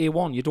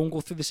A1. You don't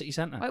go through the city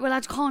centre. Right, well, I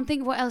can't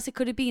think of what else it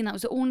could have been. That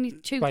was the only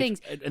two things.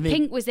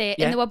 Pink was there,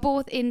 and they were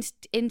both in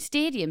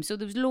stadium, so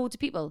there was loads of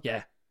people.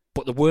 Yeah,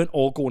 but they weren't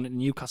all going to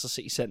Newcastle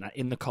City Centre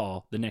in the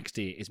car the next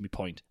day. Is my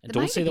point. And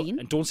don't say they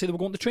were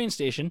going to the train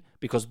station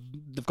because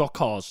they've got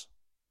cars.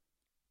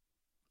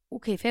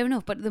 Okay, fair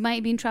enough, but they might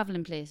have been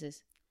travelling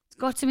places. It's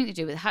got something to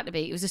do with it. It had to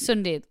be. It was a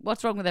Sunday.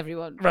 What's wrong with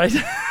everyone? Right.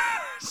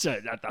 So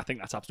I think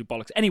that's absolute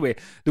bollocks. Anyway,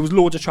 there was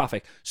loads of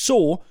traffic.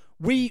 So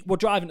we were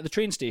driving to the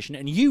train station,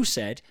 and you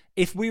said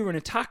if we were in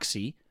a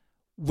taxi,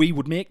 we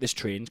would make this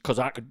train because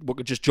we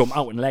could just jump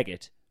out and leg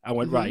it. I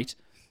went, right.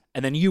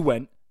 And then you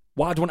went,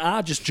 why don't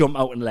I just jump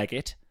out and leg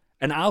it,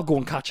 and I'll go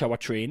and catch our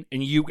train,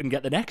 and you can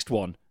get the next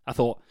one? I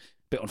thought,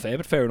 bit unfair,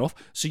 but fair enough.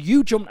 So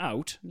you jumped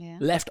out,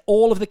 left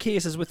all of the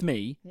cases with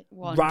me,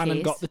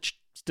 and got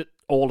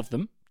all of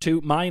them,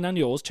 mine and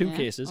yours, two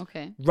cases,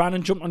 ran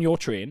and jumped on your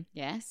train.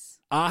 Yes.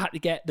 I had to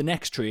get the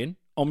next train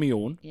on my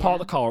own, park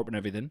the car up and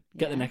everything,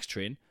 get the next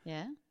train.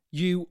 Yeah.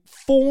 You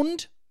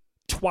phoned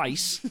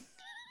twice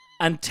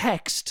and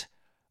text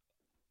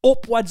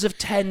upwards of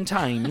 10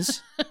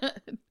 times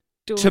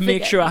to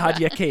make sure I had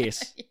your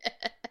case.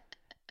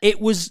 It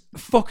was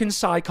fucking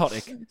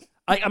psychotic.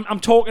 I'm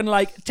talking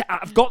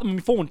I've got them on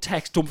my phone,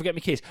 text, don't forget my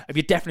case. Have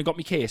you definitely got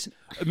my case?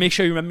 Make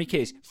sure you remember my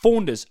case.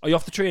 Phoned us, are you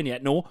off the train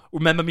yet? No,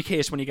 remember my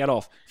case when you get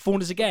off.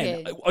 Phoned us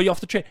again, are you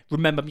off the train?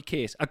 Remember my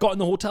case. I got in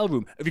the hotel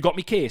room, have you got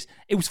my case?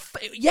 It was,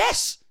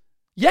 yes,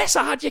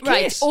 I had your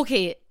case. Right,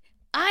 okay.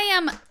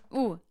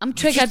 I'm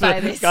triggered by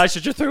this. Guys,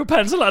 should you throw a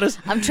pencil at us?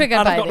 I'm triggered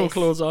by this. I've got no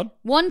clothes on.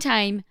 One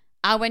time,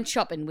 I went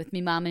shopping with my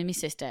mum and my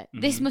sister.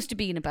 This must have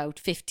been about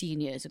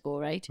 15 years ago,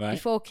 right?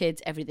 Before kids,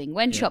 everything.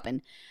 Went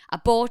shopping. I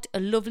bought a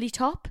lovely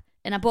top,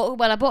 and I bought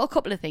a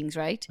couple of things,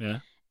 right? Yeah.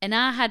 And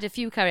I had a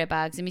few carrier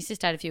bags, and my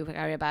sister had a few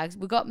carrier bags.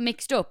 We got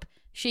mixed up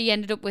she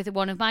ended up with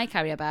one of my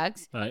carrier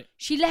bags. Right.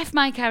 She left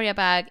my carrier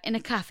bag in a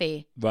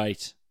cafe.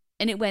 Right.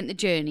 And it went the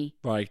journey.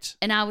 Right.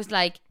 And I was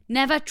like,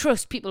 never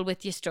trust people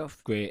with your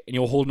stuff. Great. And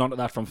you're holding on to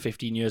that from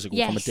 15 years ago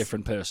from a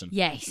different person.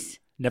 Yes.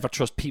 Never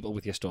trust people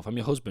with your stuff. I'm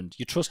your husband.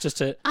 You trust us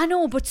to... I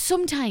know, but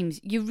sometimes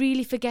you're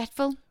really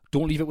forgetful.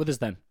 Don't leave it with us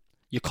then.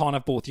 You can't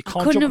have both. You can't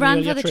I couldn't jump have on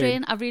ran the for the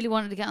train. train. I really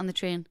wanted to get on the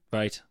train.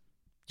 Right.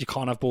 You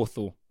can't have both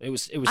though. It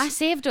was. I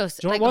saved us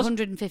Do you know like what it was?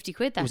 150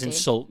 quid that It was day.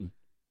 insulting.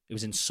 It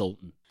was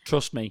insulting.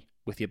 Trust me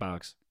with your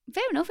bags.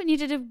 Fair enough, and you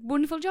did a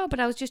wonderful job, but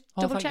I was just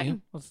double thank checking.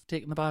 you. I've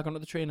taken the bag onto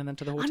the train and then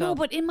to the hotel. I know,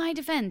 but in my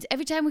defence,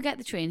 every time we get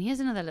the train,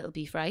 here's another little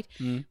beef, right?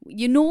 Mm.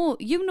 You know,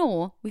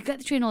 we get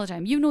the train all the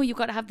time. You know, you've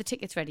got to have the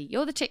tickets ready.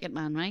 You're the ticket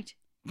man, right?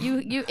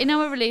 You in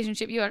our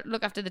relationship,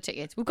 look after the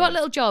tickets. We've got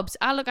little jobs.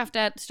 I look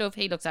after stuff.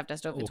 He looks after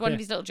stuff. It's one of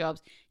these little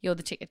jobs. You're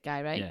the ticket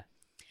guy, right? Yeah.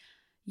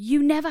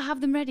 You never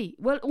have them ready.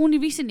 Well, only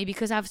recently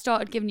because I've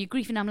started giving you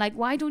grief, and I'm like,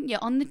 why don't you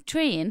on the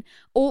train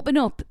open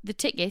up the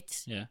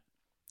tickets? Yeah.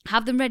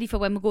 Have them ready for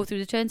when we go through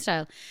the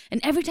turnstile. And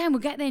every time we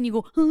get there and you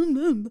go,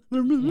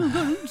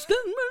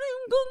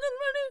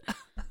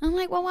 I'm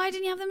like, well, why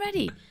didn't you have them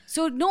ready?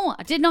 So, no,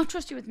 I did not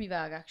trust you with me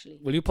bag, actually.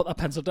 Will you put that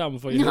pencil down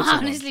before you No, hurt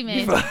someone? honestly,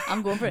 mate,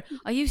 I'm going for it.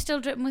 Are you still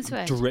dripping with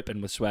sweat?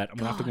 Dripping with sweat. I'm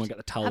going to have to go and get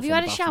the towel Have from you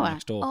had the a bathroom shower?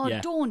 next door. Oh, Yeah.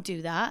 don't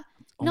do that.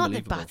 Not the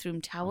Unbelievable. bathroom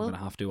I'm towel. going to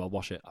have to. I'll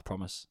wash it. I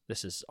promise.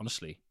 This is,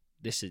 honestly,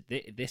 this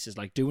is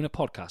like doing a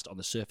podcast on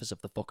the surface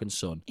of the fucking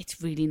sun.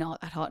 It's really not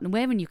that hot. And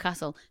we're in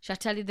Newcastle. Shall I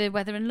tell you the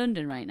weather in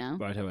London right now?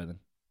 Right, how then?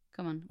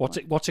 Come on. What's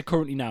it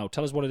currently now?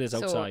 Tell us what it is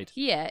outside. So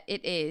here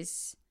it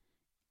is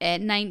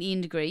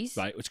 19 degrees.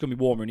 Right, it's going to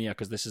be warmer in here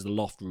because this is the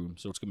loft room,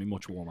 so it's going to be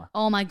much warmer.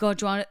 Oh my God,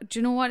 do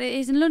you know what it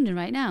is in London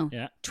right now?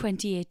 Yeah.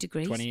 28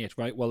 degrees. 28,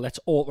 right. Well,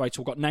 so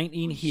we've got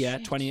 19 here,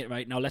 shit. 28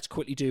 right now. Let's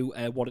quickly do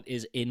what it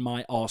is in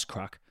my arse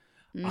crack.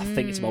 I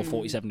think it's about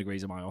 47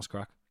 degrees in my arse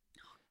crack.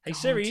 Hey,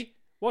 Siri,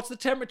 what's the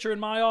temperature in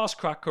my arse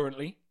crack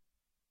currently?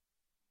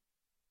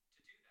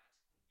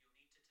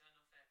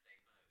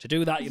 To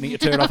do that, you need to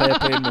turn off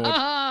airplane mode.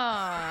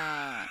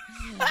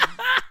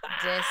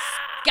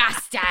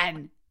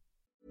 Disgusting.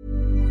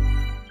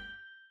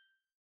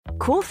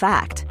 Cool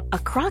fact, a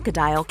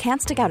crocodile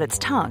can't stick out its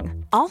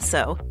tongue.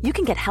 Also, you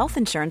can get health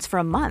insurance for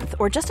a month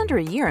or just under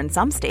a year in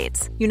some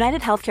states.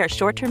 United Healthcare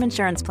short-term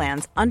insurance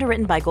plans,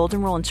 underwritten by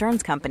Golden Rule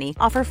Insurance Company,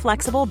 offer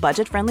flexible,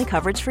 budget-friendly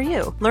coverage for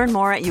you. Learn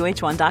more at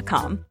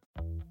UH1.com.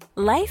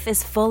 Life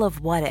is full of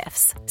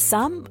what-ifs.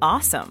 Some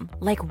awesome,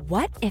 like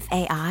what if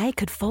AI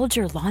could fold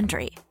your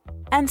laundry?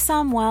 And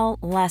some, well,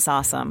 less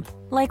awesome,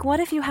 like what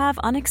if you have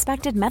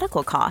unexpected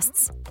medical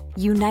costs?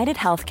 United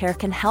Healthcare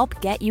can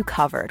help get you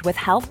covered with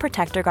Health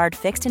Protector Guard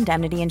fixed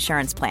indemnity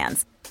insurance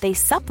plans. They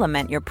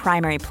supplement your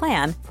primary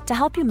plan to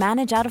help you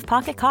manage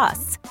out-of-pocket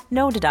costs.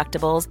 No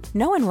deductibles,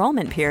 no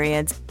enrollment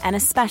periods, and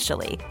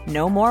especially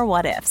no more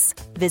what-ifs.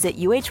 Visit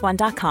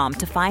UH1.com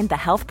to find the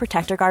Health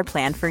Protector Guard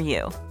plan for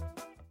you.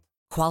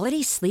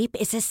 Quality sleep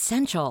is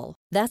essential.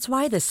 That's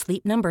why the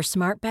Sleep Number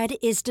Smart Bed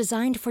is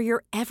designed for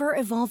your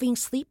ever-evolving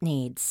sleep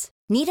needs.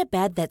 Need a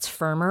bed that's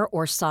firmer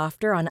or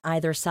softer on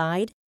either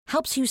side?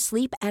 Helps you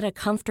sleep at a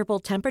comfortable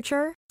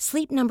temperature?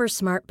 Sleep Number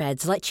Smart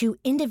Beds let you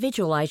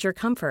individualize your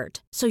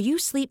comfort, so you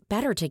sleep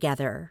better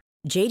together.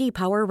 J.D.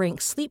 Power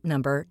ranks Sleep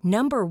Number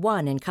number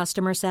 1 in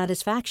customer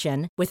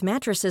satisfaction with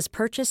mattresses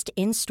purchased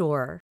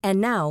in-store. And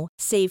now,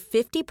 save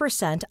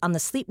 50% on the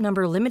Sleep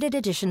Number Limited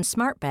Edition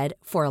Smart Bed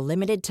for a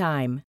limited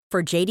time.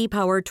 For J.D.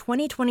 Power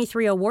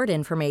 2023 award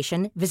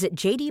information, visit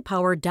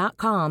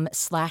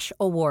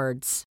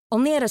jdpower.com/awards.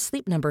 Only at a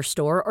Sleep Number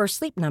store or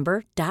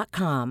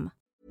sleepnumber.com.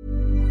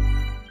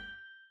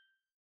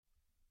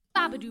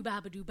 Babadoo,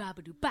 babadoo,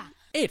 babadoo, ba.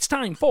 It's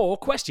time for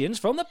questions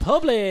from the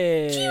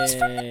public. Cues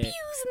from the pews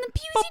and the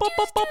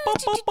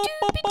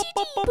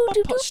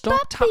pews.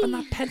 Stop tapping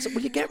that pencil.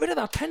 Will you get rid of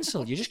that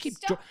pencil? You just keep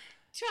trying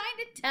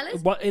to tell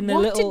us in the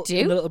what little to do.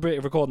 in the little break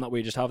of recording that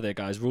we just have there,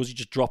 guys. Rosie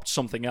just dropped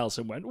something else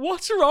and went,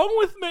 "What's wrong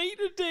with me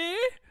today?"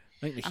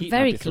 I think the I'm heat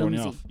very might be throwing you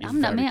clumsy. off. You're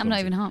I'm not, very mate. I'm not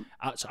clumsy. even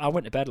hot. So I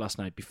went to bed last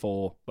night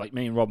before, like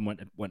me and Robin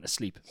went to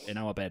sleep in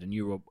our bed, and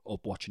you were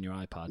up watching your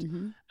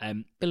iPad.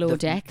 Below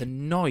deck. The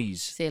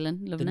noise,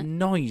 Sailing, loving the it.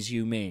 noise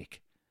you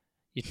make.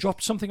 You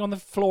dropped something on the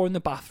floor in the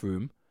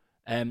bathroom.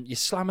 You're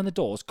slamming the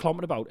doors,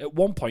 clomping about. At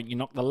one point, you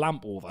knocked the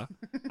lamp over.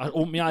 I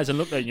opened my eyes and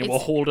looked at you. You were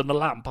holding the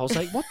lamp. I was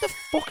like, "What the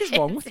fuck is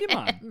wrong with you,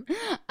 man?"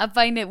 I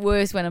find it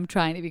worse when I'm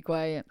trying to be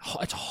quiet.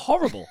 It's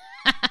horrible.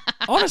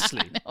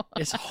 Honestly,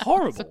 it's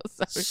horrible.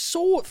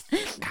 So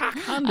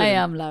cack-handed. I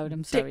am loud.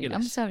 I'm sorry.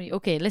 Ridiculous. I'm sorry.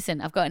 Okay,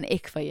 listen. I've got an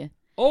ick for you.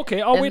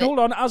 Okay. Oh, wait, hold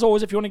on. As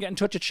always, if you want to get in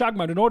touch at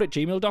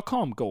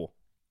shagmountainord@gmail.com, go.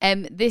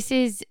 This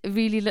is a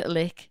really little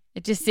ick.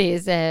 It just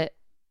says,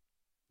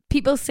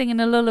 people singing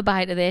a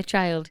lullaby to their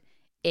child.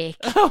 Ick.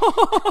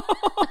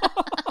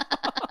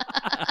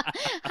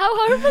 How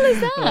horrible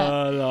is that?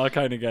 No, I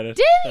kind of get it.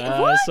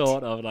 What?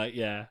 Sort of, like,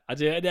 yeah. I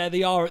do. Yeah,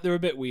 they're a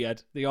bit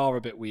weird. They are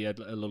a bit weird,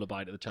 a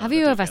lullaby to the child. Have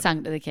you ever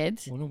sang to the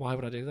kids? Well, no, why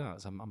would I do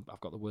that? I've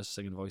got the worst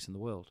singing voice in the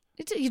world.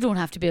 You don't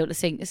have to be able to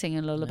sing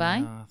a lullaby.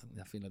 I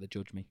feel like they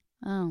judge me.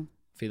 Oh.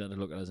 I feel like they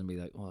look at us and be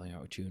like, "Oh, you're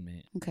out of tune,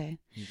 mate." Okay.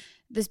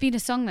 There's been a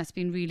song that's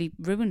been really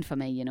ruined for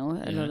me, you know,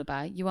 a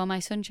lullaby. You Are My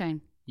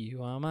Sunshine.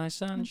 You are my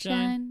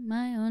sunshine.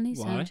 My only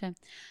Why? sunshine.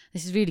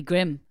 This is really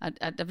grim.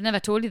 I've never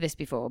told you this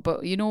before,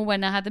 but you know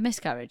when I had the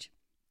miscarriage?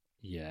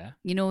 Yeah.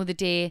 You know the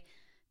day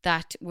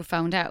that we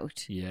found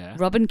out? Yeah.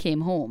 Robin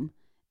came home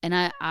and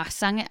I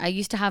sang it. I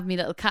used to have my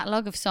little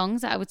catalogue of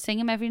songs that I would sing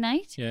him every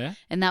night. Yeah.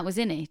 And that was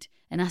in it.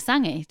 And I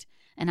sang it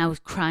and I was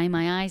crying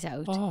my eyes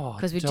out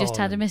because we'd just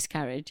had a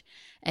miscarriage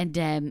and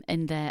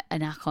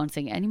I can't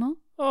sing it anymore.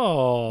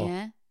 Oh.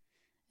 Yeah.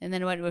 And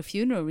then I went to a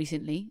funeral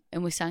recently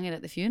and we sang it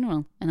at the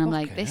funeral. And I'm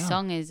like, this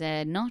song is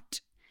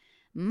not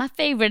my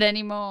favourite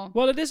anymore.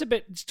 Well, it is a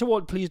bit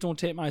toward Please Don't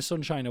Take My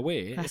Sunshine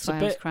Away. That's it's why a I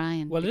bit, was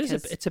crying. Well,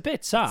 it's a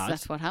bit sad.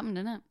 That's what happened,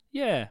 isn't it?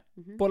 Yeah.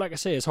 Mm-hmm. But like I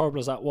say, as horrible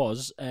as that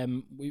was,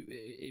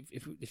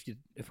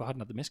 if I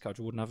hadn't had the miscarriage,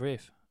 we wouldn't have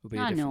Rafe. It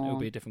would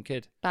be a different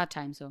kid. Bad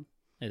times, though.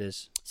 It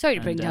is. Sorry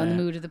to bring down the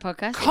mood of the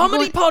podcast.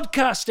 Comedy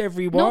podcast,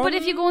 everyone. No, but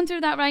if you're going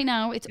through that right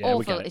now, it's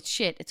awful. It. It's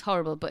shit. It's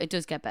horrible, but it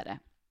does get better.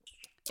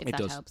 If it that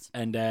does. helps.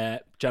 And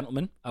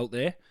gentlemen out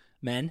there,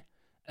 men,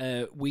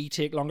 we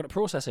take longer to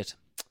process it.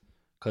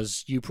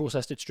 Because you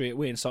processed it straight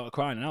away and started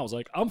crying, and I was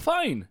like, I'm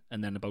fine.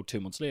 And then about 2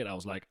 months later, I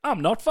was like,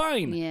 I'm not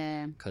fine.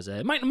 Yeah. Because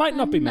it might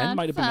not be men,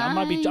 might have been.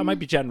 I might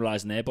be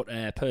generalising there, but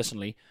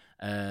personally,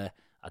 I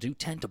do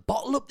tend to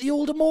bottle up the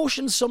old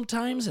emotions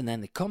sometimes, and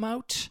then they come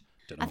out.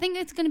 I think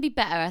it's going to be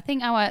better. I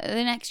think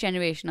the next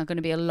generation are going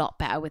to be a lot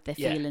better with their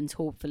feelings,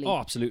 hopefully. Oh,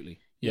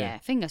 absolutely. Yeah.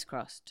 Fingers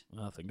crossed.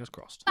 Oh, fingers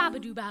crossed.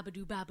 Babadoo,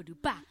 babadoo, babadoo,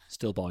 ba.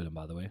 Still boiling,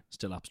 by the way.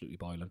 Still absolutely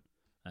boiling.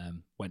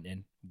 Went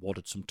in,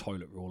 wadded some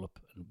toilet roll up,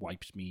 and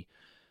wiped me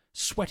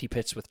sweaty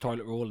pits with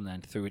toilet roll, and then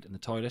threw it in the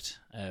toilet.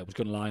 Was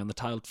going to lie on the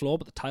tiled floor,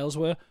 but the tiles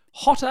were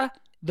hotter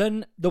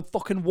than the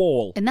fucking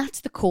wall. And that's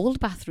the cold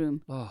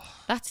bathroom. Oh.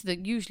 That's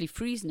usually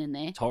freezing in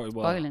there. It's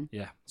horrible. Boiling.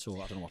 Yeah, so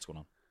I don't know what's going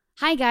on.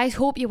 Hi guys,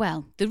 hope you're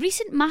well. The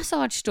recent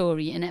massage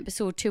story in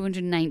episode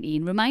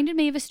 219 reminded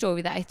me of a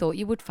story that I thought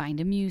you would find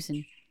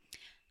amusing.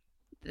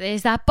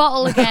 There's that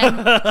bottle again.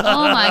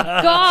 Oh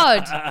my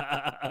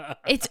God.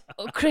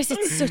 Chris,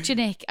 it's such an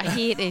ick. I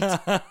hate it.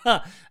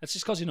 It's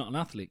just because you're not an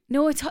athlete.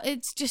 No,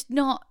 it's just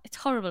not. It's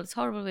horrible. It's a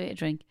horrible way to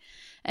drink.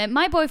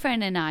 My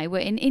boyfriend and I were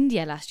in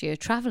India last year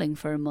travelling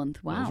for a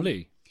month. Wow.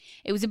 Lovely.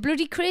 It was a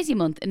bloody crazy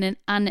month and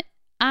an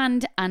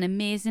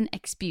amazing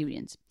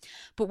experience.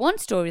 But one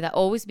story that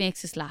always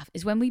makes us laugh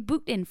is when we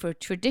booked in for a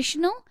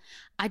traditional,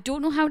 I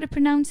don't know how to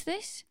pronounce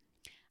this,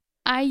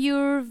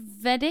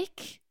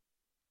 Ayurvedic,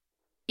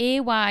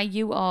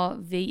 Ayurvedic.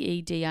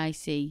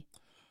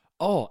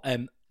 Oh,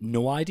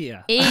 no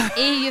idea.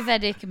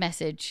 Ayurvedic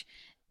massage.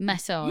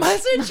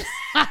 Massage?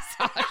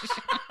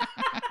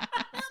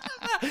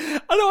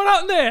 I know what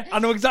happened there. I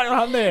know exactly what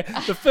happened there.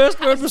 The first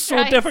word was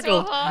so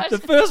difficult. The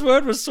first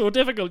word was so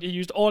difficult. You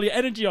used all your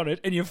energy on it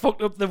and you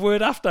fucked up the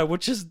word after,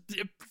 which is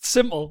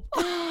simple.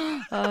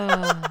 Oh,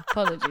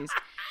 apologies.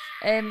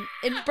 In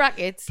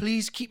brackets.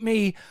 Please keep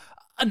me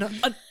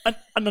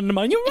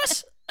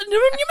anonymous.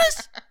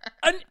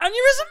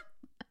 Aneurysm.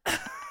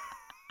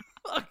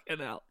 Fucking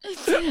hell.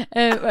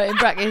 Right, in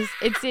brackets,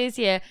 it says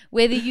here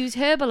where they use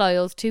herbal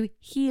oils to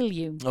heal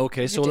you.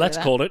 Okay, so let's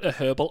call it a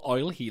herbal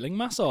oil healing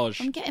massage.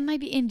 I'm getting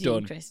maybe Indian,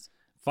 Done. Chris.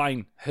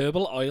 Fine,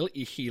 herbal oil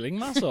healing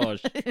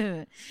massage.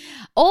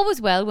 All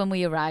was well when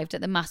we arrived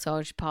at the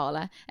massage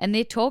parlour and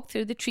they talked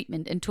through the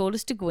treatment and told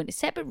us to go into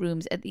separate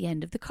rooms at the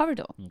end of the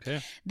corridor.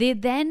 Okay. They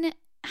then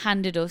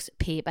handed us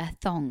paper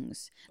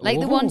thongs, like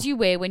the ones you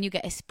wear when you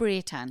get a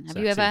spray tan. Have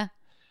you ever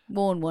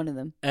worn one of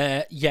them?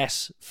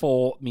 Yes,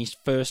 for me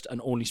first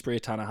and only spray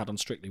tan I had on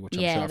Strictly, which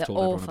I'm sure I've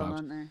told everyone about.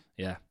 Aren't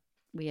they? Yeah.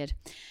 Weird.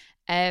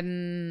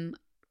 And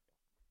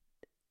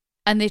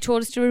they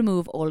told us to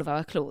remove all of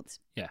our clothes.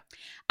 Yeah.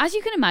 As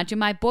you can imagine,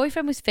 my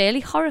boyfriend was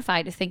fairly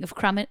horrified to think of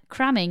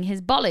cramming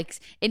his bollocks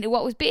into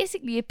what was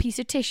basically a piece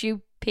of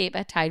tissue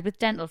paper tied with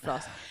dental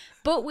floss.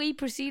 But we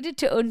proceeded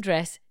to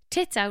undress,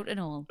 tits out and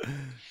all.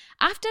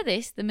 After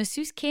this, the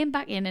masseuse came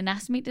back in and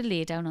asked me to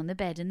lay down on the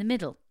bed in the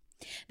middle.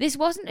 This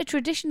wasn't a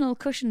traditional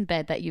cushioned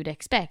bed that you'd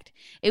expect.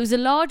 It was a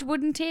large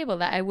wooden table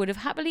that I would have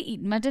happily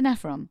eaten my dinner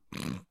from.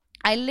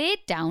 I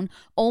laid down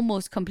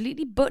almost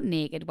completely butt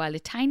naked while a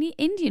tiny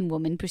Indian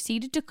woman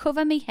proceeded to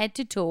cover me head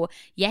to toe,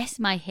 yes,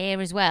 my hair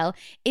as well,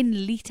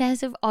 in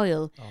litres of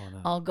oil. Oh,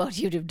 no. Oh, God,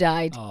 you'd have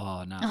died.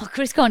 Oh, no. Oh,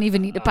 Chris can't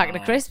even eat a packet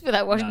of crisps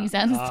without washing his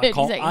hands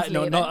 30 seconds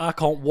later. No, I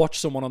can't watch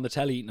someone on the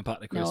telly eating a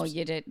packet of crisps. No,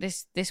 you did.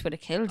 This would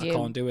have killed you. I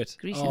can't do it.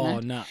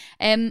 Greasing no.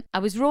 I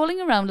was rolling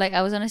around like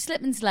I was on a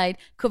slip and slide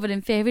covered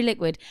in fairy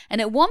liquid.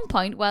 And at one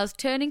point, whilst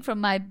turning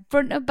from my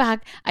front to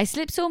back, I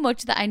slipped so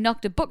much that I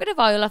knocked a bucket of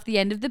oil off the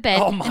end of the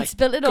bed and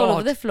spilled it all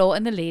over the floor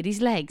and the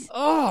lady's legs.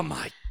 Oh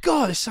my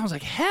God, this sounds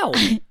like hell.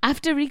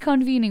 After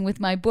reconvening with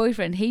my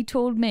boyfriend, he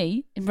told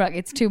me, in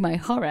brackets to my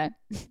horror,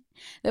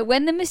 that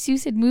when the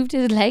masseuse had moved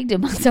his leg to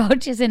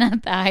massage his inner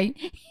thigh,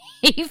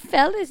 he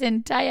felt his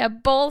entire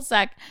ball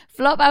sack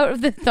flop out of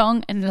the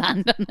thong and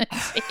land on the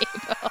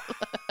table.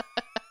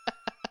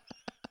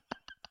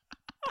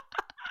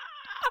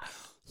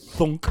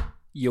 Thunk.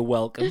 You're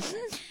welcome.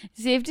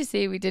 Safe to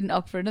say we didn't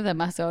opt for another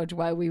massage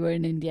while we were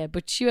in India,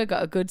 but Shua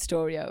got a good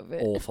story out of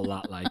it. Awful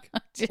that, like.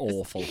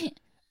 Awful.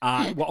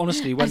 Well,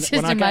 honestly, when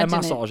I get a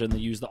massage and they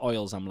use the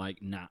oils, I'm like,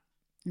 nah.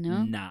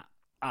 No? Nah.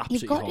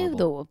 Absolutely You've got horrible. to,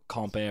 though.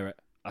 Can't bear it.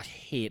 I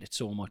hate it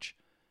so much.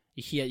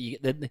 You hear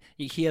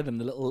them,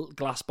 the little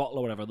glass bottle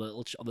or whatever, the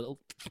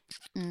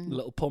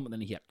little pump, and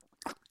then you hear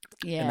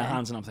in the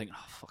hands, and I'm thinking,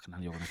 oh, fucking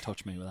hell, you're going to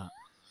touch me with that.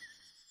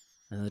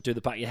 And they do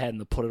the back of your head and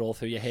they put it all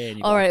through your hair.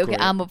 And all right, okay,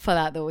 I'm up for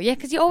that though. Yeah,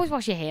 because you always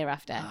wash your hair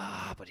after.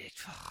 But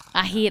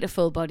I hate a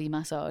full body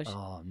massage.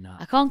 Oh no,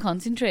 I can't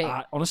concentrate.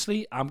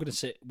 Honestly, I'm gonna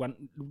sit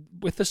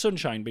with the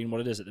sunshine being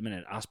what it is at the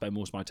minute. I spend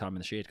most of my time in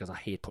the shade because I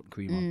hate putting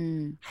cream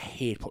on. I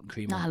hate putting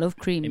cream on. I love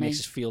cream. It makes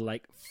us feel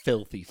like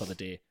filthy for the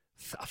day.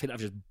 I feel like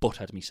I've just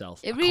buttered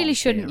myself. It really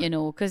shouldn't, you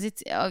know, because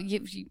it's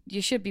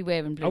you should be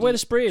wearing bloody I wear the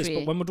sprays, cream.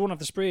 but when we don't have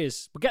the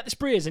sprays, we get the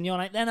sprays, and you're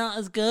like, they're not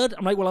as good.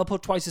 I'm like, well, I'll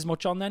put twice as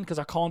much on then because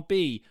I can't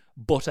be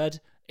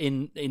buttered.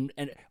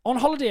 On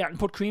holiday I can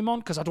put cream on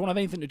because I don't have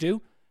anything to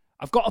do.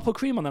 I've got to put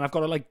cream on, then I've got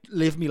to like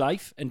live my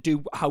life and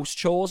do house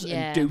chores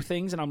and do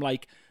things, and I'm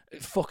like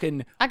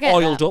fucking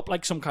oiled up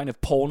like some kind of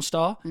porn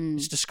star.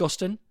 It's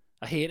disgusting.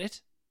 I hate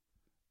it.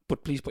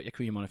 But please put your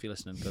cream on if you're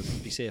listening, because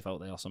be safe out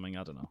there or something.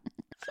 I don't know.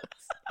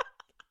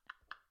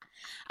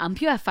 I'm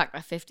pure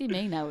factor 50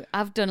 me now.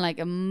 I've done like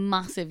a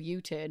massive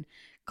U-turn.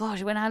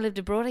 Gosh, when I lived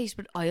abroad, I used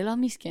to put oil on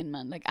my skin,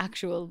 man, like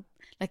actual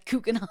like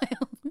cooking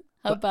oil.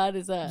 How bad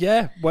is that?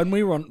 Yeah, when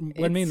me and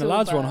the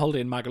lads were on holiday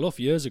in Magaluf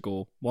years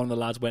ago, one of the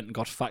lads went and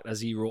got Factor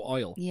Zero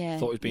oil. Yeah,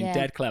 thought he was being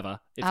dead clever.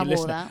 If I you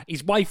listen, wore that.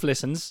 His wife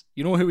listens.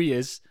 You know who he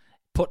is.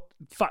 Put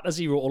Factor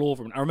Zero all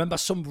over him. I remember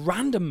some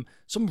random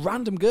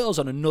girls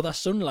on another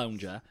sun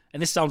lounger,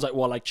 and this sounds like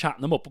we're like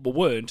chatting them up, but we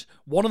weren't.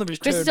 One of them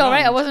just Chris, turned it's all right.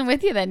 round. I wasn't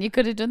with you then. You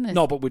could have done this.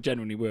 No, but we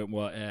genuinely weren't.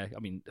 I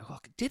mean,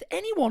 did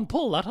anyone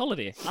pull that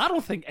holiday? I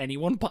don't think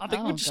anyone. I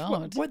think we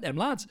just weren't them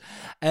lads.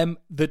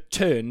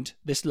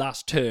 This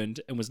last turned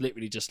and was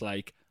literally just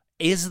like,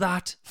 is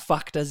that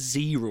Factor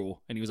Zero?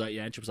 And he was like,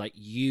 yeah. And she was like,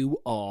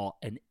 you are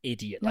an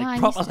idiot. No, like,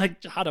 proper,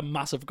 like, had a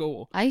massive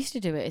go. I used to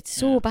do it. It's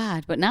so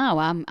bad. But now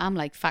I'm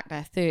like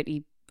Factor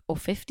 30 or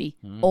 50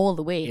 all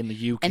the way. In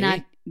the UK?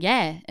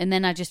 And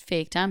then I just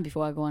fake tan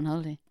before I go on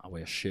holiday. I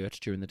wear a shirt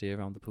during the day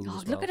around the pool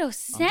as well. Look at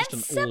us, I'm just an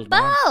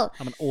sensible.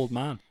 I'm an old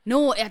man.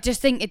 No, I just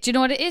think, do you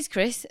know what it is,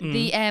 Chris?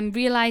 The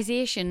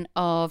realisation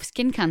of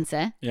skin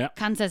cancer,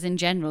 cancers in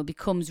general,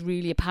 becomes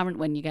really apparent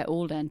when you get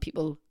older and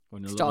people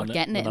start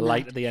getting it. The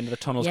light at the end of the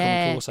tunnel's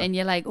coming closer. And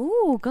you're like,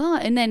 oh,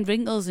 God. And then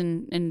wrinkles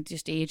and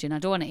just aging. I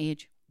don't want to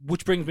age.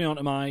 Which brings me on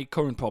to my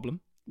current problem.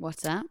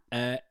 What's that?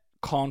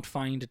 Can't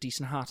find a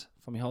decent hat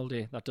for my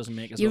holiday. That doesn't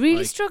make us You're look really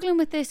like struggling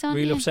with this, aren't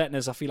you? Really upsetting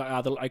is I feel like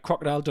either like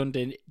Crocodile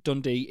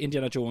Dundee,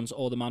 Indiana Jones,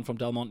 or the man from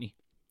Del Monte.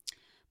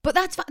 But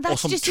that's or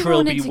some just your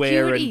own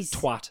trilby-wearing insecurities.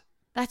 twat.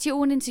 That's your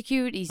own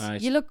insecurities.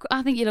 Right.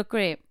 I think you look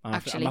great, I'm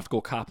actually. gonna have to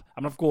go cap.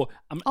 I'm gonna have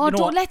to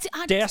go.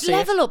 Let's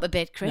level up a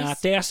bit, Chris. Nah,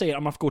 dare I say it? I'm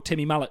gonna have to go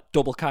Timmy Mallet,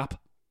 double cap.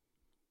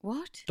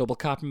 What? Double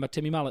cap. Remember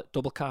Timmy Mallet,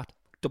 double cap.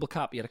 Double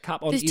cap. You had a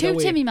cap on There's either two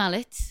way. Timmy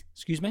Mallets.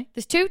 Excuse me?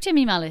 There's two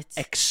Timmy Mallets.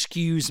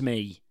 Excuse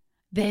me.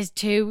 There's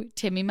two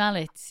Timmy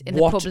Mallets in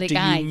the public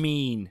eye. What do you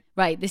mean?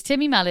 Right, there's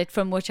Timmy Mallet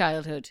from our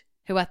childhood,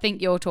 who I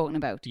think you're talking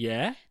about.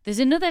 Yeah. There's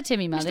another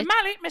Timmy Mallet.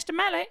 Mr.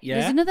 Mallet. Yeah.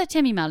 There's another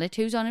Timmy Mallet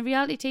who's on a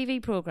reality TV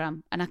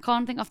programme, and I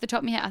can't think off the top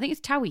of my head. I think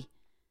it's Towie.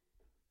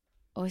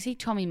 Or is he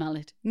Tommy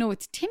Mallet? No,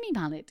 it's Timmy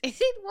Mallet. Is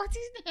it? What's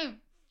his name?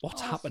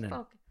 What's happening?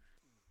 Fuck.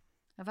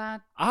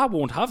 I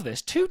won't have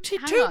this. Two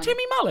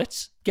Timmy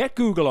Mallets. Get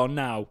Google on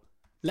now.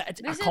 I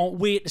can't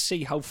wait to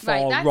see how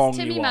far that's wrong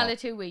Timmy you are.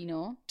 Mallet, who we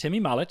know. Timmy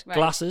Mallet, Right.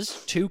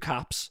 glasses, two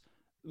caps,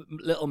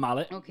 little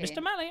Mallet. Okay.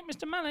 Mr.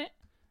 Mallet.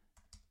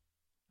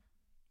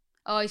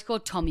 Oh, he's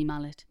called Tommy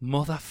Mallet.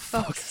 Motherfucker.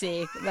 Fuck's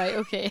sake. Right,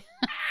 okay.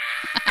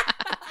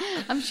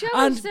 I'm sure.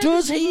 And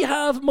does he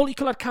have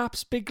multicolored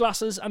caps, big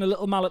glasses, and a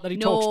little mallet that he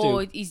talks to? No,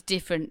 he's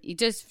different. He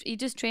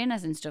does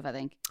trainers and stuff, I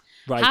think.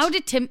 Right. How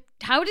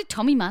did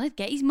Tommy Mallet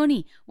get his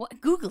money? What?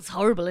 Google's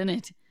horrible, isn't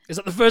it? Is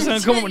that the first thing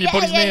that comes up when you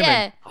put his name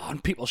yeah. in? Oh,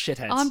 and people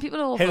shitheads. Oh, and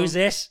people awful. Who's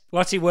this?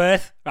 What's he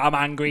worth? I'm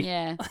angry.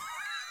 Yeah.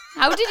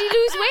 How did he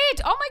lose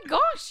weight? Oh my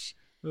gosh.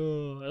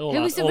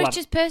 Who was the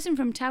richest person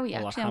from Towie?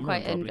 Actually, I'm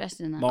quite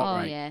interested in that. Mark oh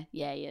Wright.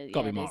 yeah.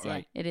 Gotta be Mark Yeah.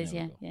 Wright. It is,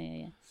 Yeah,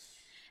 yeah.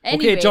 Okay,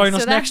 Anyway, join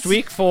us so next that's-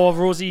 week for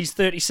Rosie's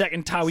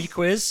 30-second Towie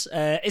quiz.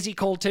 Is he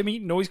called Timmy?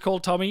 No, he's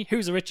called Tommy.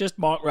 Who's the richest?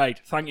 Mark Wright.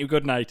 Thank you.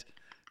 Good night.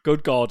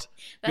 Good God.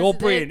 Your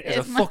brain is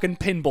a fucking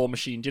pinball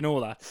machine. Do you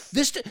know that?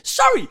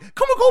 Sorry,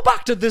 can we go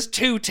back to this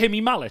two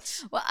Timmy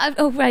Mallets?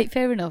 Well, right,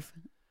 fair enough.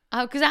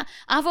 Because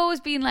I've always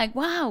been like,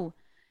 wow,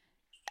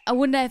 I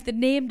wonder if they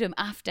named him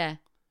after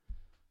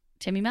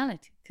Timmy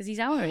Mallet, because he's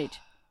our age.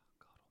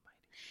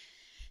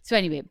 So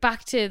anyway,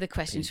 back to the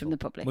questions from the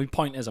public. My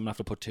point is I'm going to have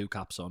to put two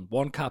caps on.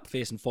 One cap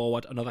facing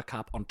forward, another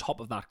cap on top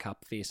of that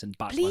cap facing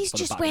backwards. Please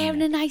just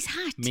wearing a nice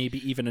hat.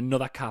 Maybe even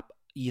another cap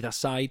either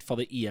side for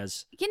the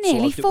ears. You're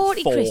nearly So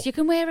 40, Chris. You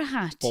can wear a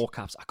hat. 4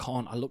 caps. I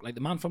can't. I look like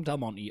the man from Del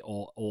Monte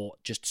or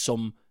just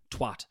some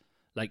twat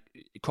like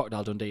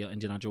Crocodile Dundee or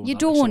Indiana Jones. You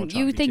don't.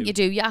 You think you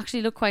do. You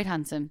actually look quite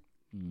handsome.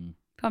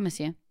 Promise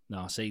you.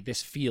 No, see,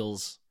 this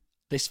feels,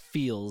 I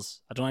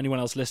don't know anyone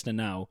else listening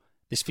now,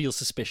 this feels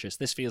suspicious.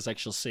 This feels like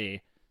she'll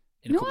say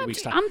in a couple of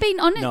weeks' time. I'm being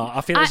honest. No,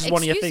 I feel like this is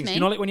one of your things. Me. You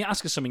know, like when you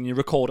ask us something and you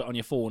record it on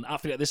your phone, I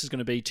feel like this is going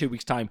to be 2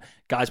 weeks' time.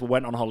 Guys, we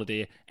went on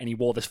holiday and he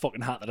wore this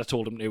fucking hat that I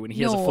told him to, and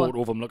here's a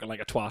photo of him looking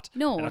like a twat.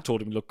 No. And I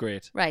told him he looked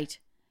great. Right.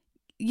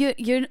 You're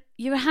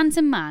a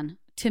handsome man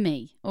to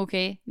me,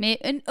 okay?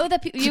 And other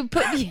people, you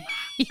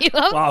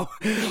are.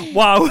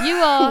 Wow. You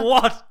are.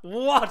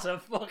 What a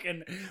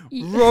fucking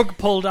rug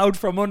pulled out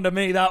from under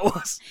me that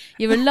was.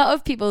 You're a lot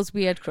of people's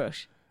weird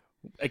crush.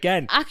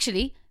 Again.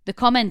 Actually, the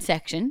comment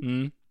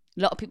section,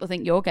 a lot of people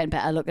think you're getting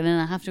better looking,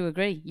 and I have to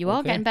agree. You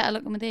are getting better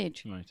looking with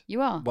age. Right.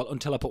 You are. Well,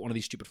 until I put one of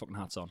these stupid fucking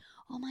hats on.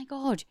 Oh my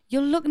God.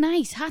 You'll look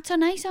nice. Hats are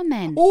nice on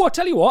men. Oh, I'll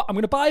tell you what. I'm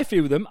going to buy a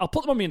few of them. I'll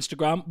put them on my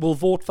Instagram. We'll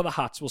vote for the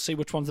hats. We'll see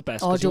which one's the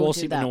best. Because you all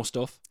seem to know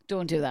stuff.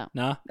 Don't do that.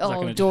 Nah?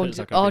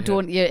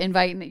 Don't. You're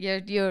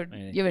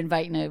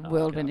inviting a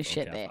whirlwind of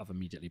shit there. I've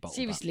immediately bottled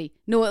Seriously.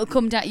 No, it'll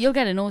come down. You'll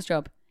get a nose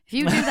job. If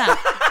you do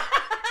that.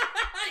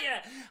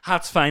 Yeah.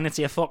 Hat's fine. It's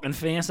your fucking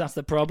face. That's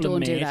the problem, Don't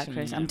mate. do that,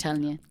 Chris. I'm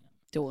telling you.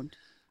 Don't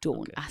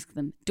ask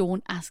them.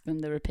 Don't ask them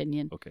their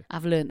opinion. Okay.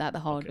 I've learned that the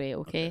hard way,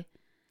 okay?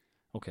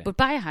 Okay. But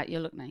buy a hat,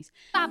 you'll look nice.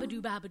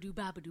 Babadoo, babadoo,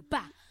 babadoo,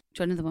 ba. Do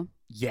you want another one?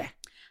 Yeah.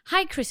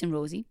 Hi, Chris and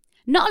Rosie.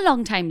 Not a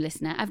long time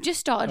listener. I've just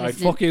started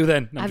listening. Fuck you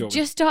then. No, I've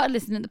just started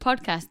listening to the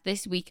podcast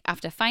this week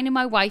after finding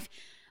my wife.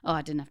 Oh,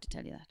 I didn't have to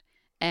tell you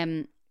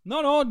that.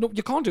 No,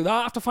 you can't do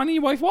that. After finding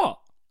your wife, what?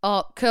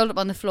 Oh, curled up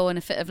on the floor in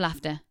a fit of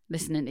laughter,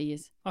 listening to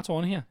yous. That's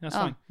all in here. That's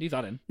fine. Leave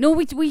that in. No,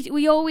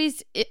 we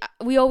always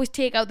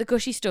take out the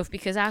gushy stuff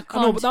because I can't.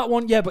 I know, but that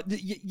one, yeah, but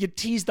you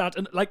teased that,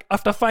 and like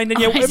after finding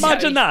your,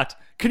 imagine that.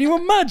 Can you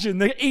imagine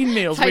the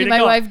emails? Finding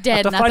my wife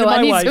dead, and I thought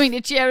I need something to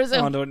cheer us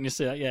up. Oh, no, didn't you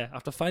say that? Yeah,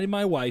 after finding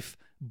my wife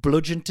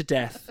bludgeoned to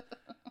death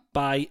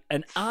by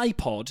an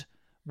iPod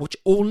which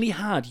only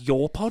had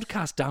your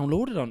podcast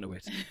downloaded onto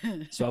it.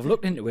 So I've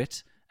looked into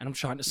it, and I'm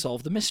trying to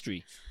solve the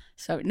mystery.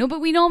 Sorry. No, but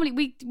we normally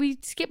we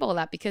skip all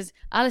that because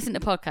I listen to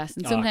podcasts,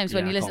 and sometimes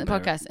when you listen to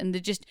podcasts and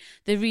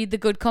they read the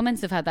good comments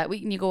they've had that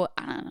week, and you go,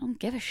 I don't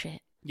give a shit.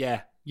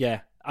 Yeah.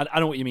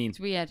 I know what you mean. It's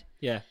weird.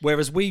 Yeah.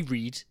 Whereas we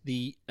read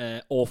the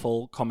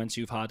awful comments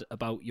you've had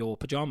about your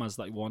pajamas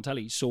that you wore on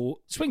telly. So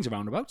swings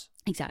around about.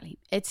 Exactly.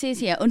 It says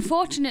here,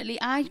 unfortunately,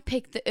 I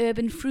picked the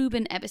Urban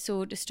Fruben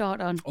episode to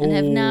start on and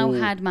have now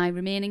had my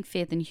remaining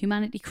faith in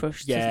humanity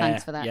crushed. So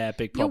thanks for that. Yeah,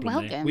 big problem.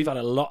 You're welcome. We've had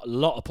a lot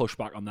of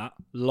pushback on that.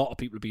 A lot of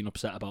people have been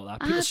upset about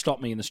that. People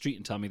stop me in the street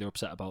and tell me they're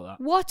upset about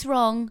that. What's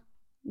wrong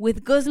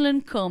with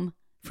guzzling cum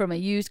from a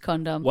used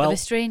condom of a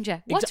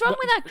stranger? What's wrong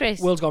with that, Chris?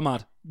 World's gone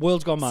mad.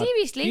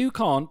 Seriously? You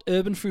can't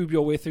urban food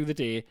your way through the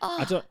day.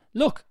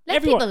 Look, let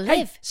everyone, people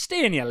live. Hey,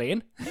 stay in your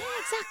lane. Yeah,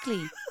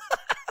 exactly.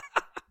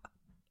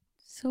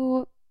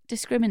 So,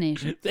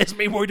 discrimination. There's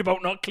me worried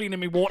about not cleaning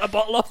my water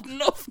bottle often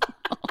enough.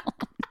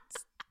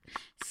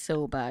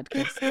 So bad,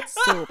 Chris.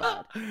 So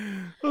bad.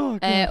 Oh,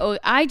 God.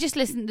 I just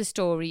listened to the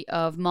story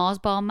of Mars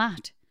Bar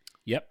Matt.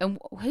 Yep. And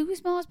who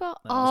was Mars Bar?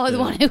 Was the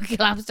one who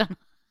collapsed on.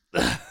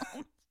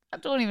 I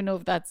don't even know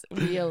if that's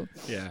real.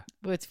 Yeah.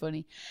 But it's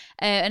funny.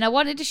 And I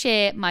wanted to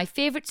share my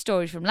favourite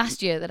story from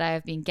last year that I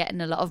have been getting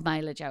a lot of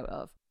mileage out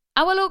of.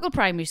 Our local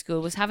primary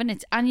school was having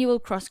its annual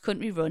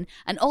cross-country run,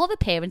 and all the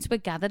parents were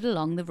gathered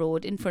along the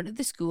road in front of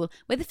the school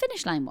where the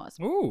finish line was.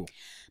 Ooh.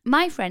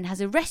 My friend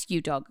has a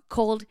rescue dog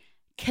called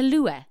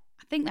Kahlua.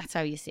 I think that's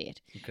how you say it.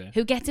 Okay.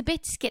 Who gets a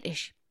bit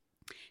skittish.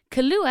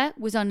 Kahlua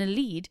was on a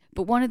lead,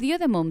 but one of the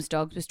other mum's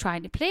dogs was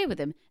trying to play with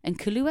him, and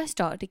Kahlua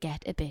started to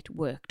get a bit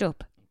worked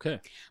up. Okay.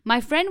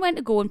 My friend went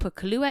to go and put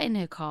Kahlua in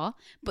her car,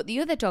 but the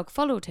other dog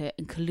followed her,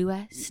 and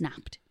Kahlua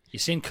snapped. You're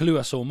saying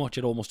Kahlua so much,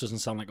 it almost doesn't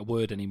sound like a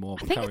word anymore.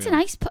 I think it's a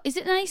nice... Is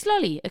it a nice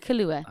lolly, a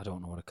Kahlua? I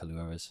don't know what a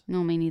Kahlua is.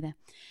 No, me neither.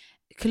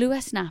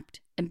 Kahlua snapped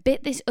and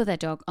bit this other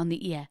dog on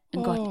the ear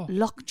and got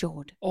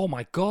lockjawed. Oh,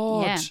 my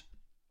God. Yeah.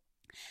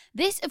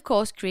 This, of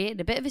course, created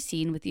a bit of a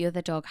scene with the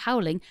other dog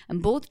howling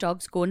and both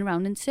dogs going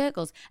around in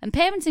circles and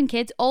parents and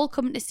kids all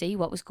coming to see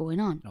what was going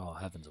on. Oh,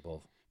 heavens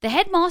above. The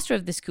headmaster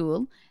of the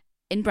school,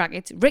 in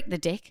brackets, Rick the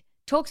Dick,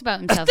 talks about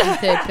himself in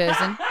third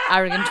person,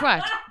 arrogant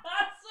twat.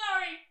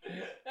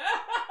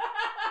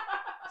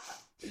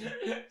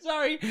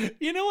 Sorry.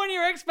 You know when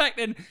you're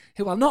expecting,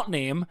 who I'll not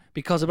name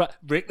because of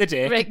Rick the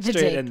Dick, Rick the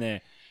straight Dick. in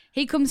there.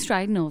 He comes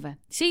striding over,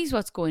 sees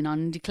what's going on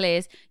and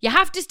declares, "You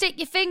have to stick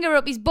your finger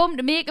up his bum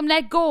to make him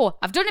let go.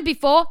 I've done it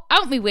before.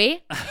 Out me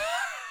way."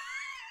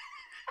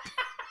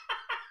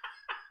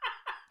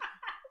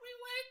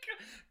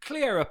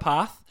 Clear a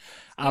path.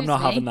 I'm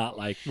not having that,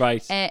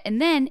 right. And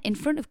then, in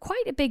front of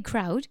quite a big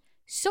crowd,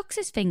 sucks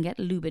his finger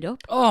to lube it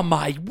up. Oh,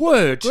 my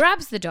word.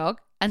 Grabs the dog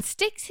and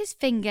sticks his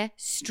finger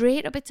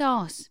straight up its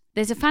arse.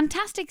 There's a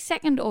fantastic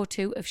second or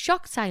two of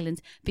shocked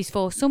silence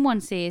before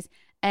someone says,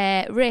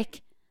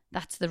 Rick,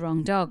 that's the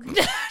wrong dog.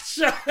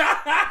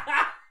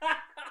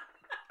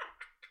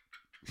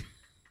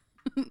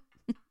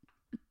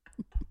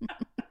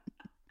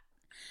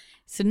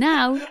 So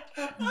now,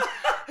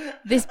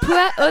 this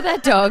poor other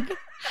dog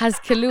has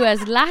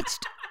Kahlua's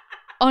latched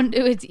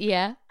onto its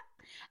ear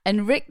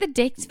and Rick the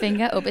Dick's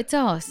finger up its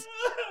arse.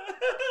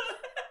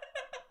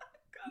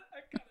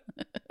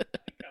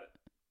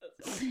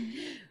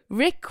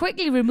 Rick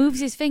quickly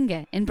removes his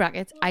finger, in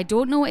brackets. I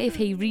don't know if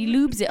he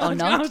re-lubes it or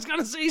not. I was going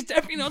to say, he's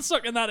definitely not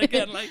sucking that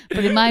again. Like.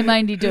 But in my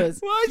mind, he does.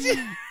 Why is he?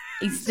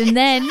 And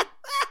then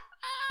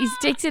he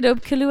sticks it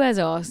up Kaluuya's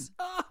arse.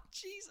 Oh,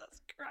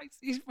 Jesus Christ.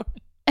 He's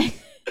funny.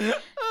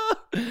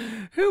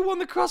 Who won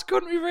the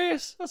cross-country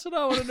race? That's what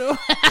I want to know.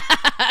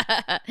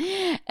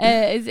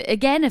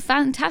 Again, a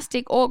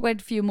fantastic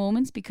awkward few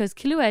moments because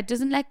Kaluuya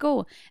doesn't let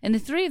go, and the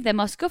three of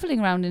them are scuffling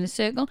around in a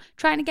circle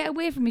trying to get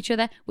away from each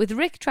other, with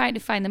Rick trying to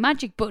find the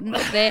magic button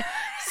up there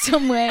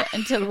somewhere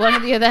until one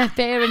of the other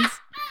parents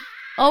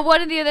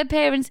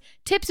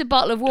tips a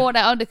bottle of water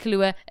onto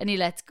Kaluuya and he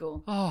lets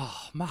go.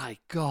 Oh my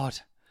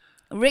God.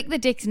 Rick the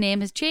Dick's name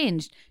has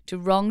changed to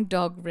Wrong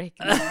Dog Rick.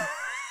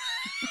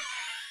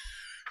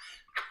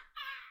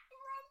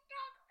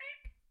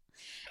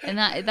 And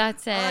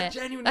that's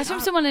from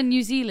someone in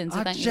New Zealand.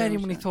 So I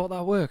genuinely thought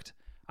that worked.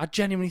 I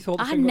genuinely thought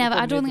the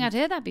I don't think I'd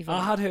heard that before.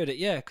 I had heard it,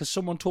 yeah, because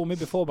someone told me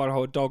before about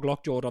how a dog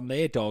lockjawed on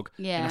their dog.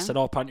 Yeah. And I said,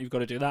 apparently you've got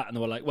to do that. And they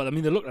were like, well, I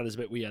mean, they looked at us a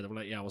bit weird. They were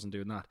like, yeah, I wasn't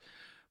doing that.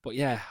 But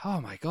yeah,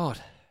 oh my God.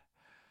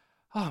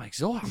 Oh, I'm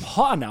exhausted. I'm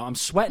hotter now. I'm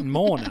sweating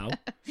more now.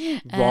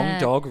 Wrong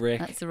dog,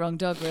 Rick. That's the wrong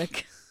dog,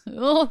 Rick.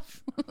 Oh.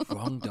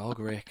 Wrong dog,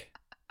 Rick.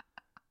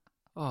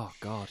 Oh,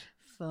 God.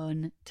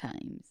 Fun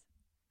times.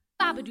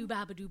 Babadoo,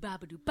 babadoo,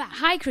 babadoo, ba.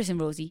 Hi, Chris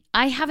and Rosie.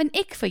 I have an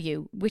ick for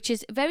you, which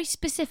is very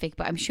specific,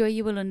 but I'm sure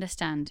you will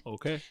understand.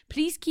 Okay.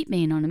 Please keep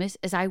me anonymous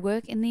as I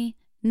work in the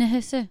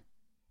NHS.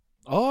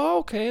 Oh,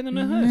 okay, in the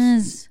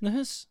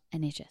NHS.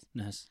 NHS.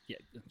 Yeah,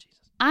 Jesus.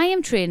 I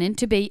am training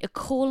to be a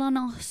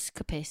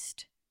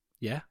colonoscopist.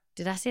 Yeah.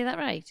 Did I say that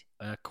right?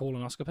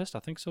 Colonoscopist, I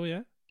think so,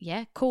 yeah.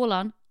 Yeah,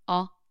 colonoscopist.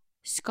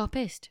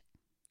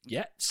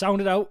 Yeah, sound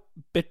it out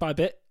bit by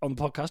bit on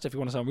the podcast if you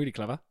want to sound really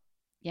clever.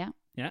 Yeah.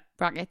 Yeah.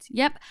 Brackets.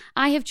 Yep.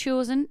 I have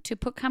chosen to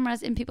put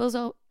cameras in people's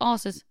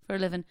arses for a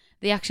living.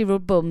 They actually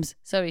wrote bums.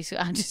 Sorry, so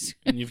I just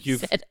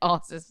you've said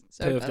arses.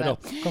 Perved it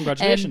up.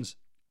 Congratulations.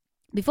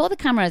 Before the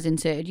camera is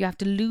inserted, you have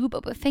to lube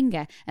up a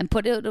finger and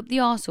put it up the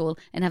arsehole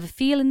and have a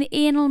feel in the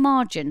anal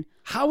margin.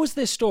 How has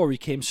this story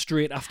came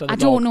straight after the I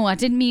don't know. I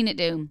didn't mean it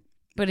to,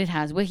 but it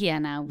has. We're here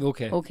now.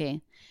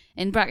 Okay.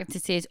 In brackets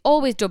it says,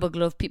 always double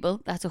glove,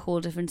 people. That's a whole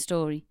different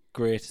story.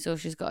 Great. So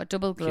she's got a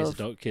double glove.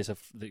 Case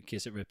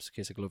it rips.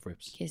 Case of glove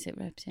rips. Case it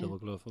rips, yeah. Double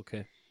glove,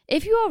 okay.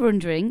 If you are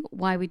wondering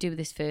why we do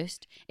this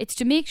first, it's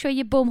to make sure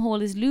your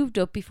bumhole is lubed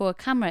up before a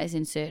camera is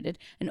inserted,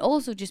 and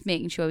also just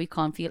making sure we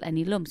can't feel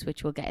any lumps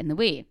which will get in the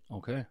way.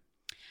 Okay.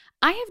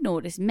 I have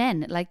noticed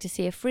men like to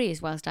say a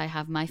phrase whilst I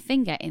have my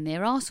finger in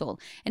their arsehole,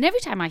 and every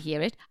time I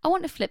hear it, I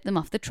want to flip them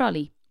off the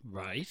trolley.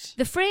 Right.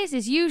 The phrase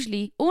is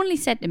usually only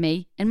said to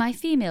me and my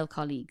female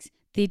colleagues.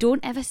 They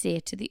don't ever say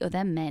it to the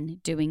other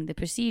men doing the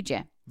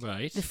procedure.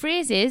 Right. The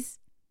phrase is,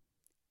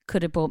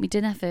 could have bought me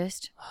dinner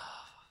first.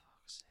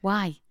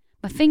 Why?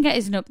 My finger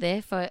isn't up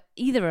there for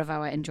either of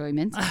our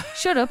enjoyments.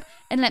 Shut up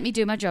and let me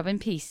do my job in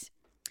peace.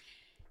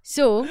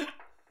 So,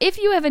 if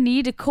you ever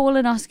need a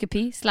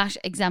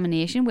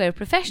colonoscopy/examination where a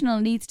professional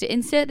needs to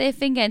insert their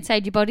finger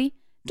inside your body,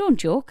 don't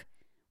joke.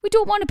 We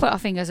don't want to put our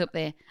fingers up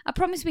there. I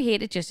promise we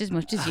hate it just as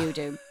much as you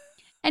do.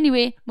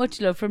 Anyway, much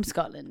love from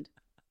Scotland.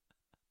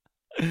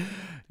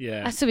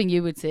 Yeah. That's something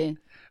you would say.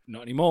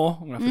 Not anymore.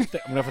 I'm going to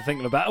have to think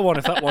of a better one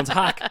if that one's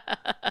hack.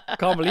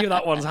 Can't believe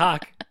that one's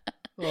hack.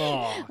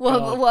 Oh,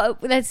 well,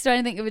 let's try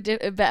and think of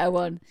a better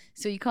one.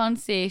 So you can't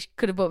say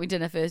could have bought me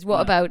dinner first. What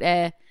about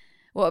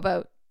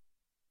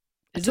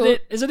Is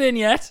it in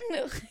yet?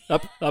 No.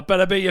 That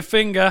better be your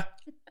finger.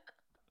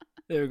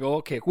 There we go.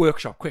 Okay,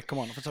 workshop. Quick, come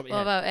on. Off the top of your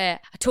head. About I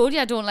told you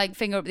I don't like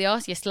finger up the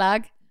arse, you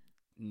slag.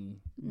 No.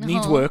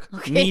 Needs work.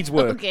 Okay. Needs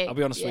work. Okay. I'll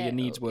be honest with you,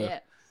 needs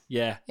work.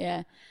 Yeah.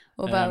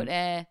 What about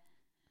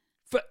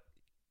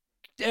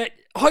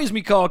Here's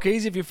me car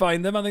keys if you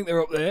find them. I think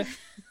they're up there.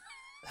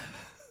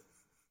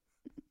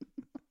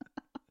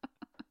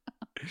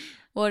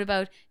 What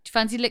about, do you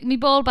fancy licking me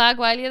ball bag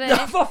while you're there?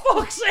 For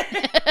fuck's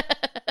sake!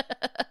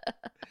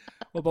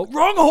 What about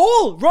wrong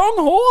hole? Wrong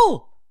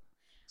hole!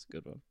 That's a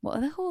good one. What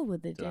other hole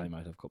would they do? I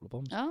might have a couple of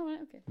bombs. Oh, right,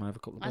 okay. Might have a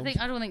couple of bombs.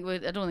 I don't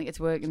think it's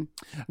working.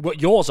 Well,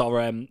 yours are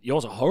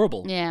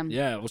horrible. Yeah.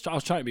 Yeah. I was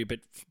trying to be a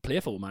bit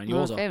playful, man.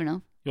 Yours are fair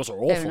enough. Yours are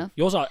awful.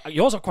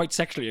 Yours are quite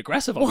sexually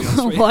aggressive. I'll be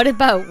honest with you. What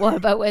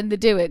about when they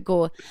do it?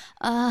 Go,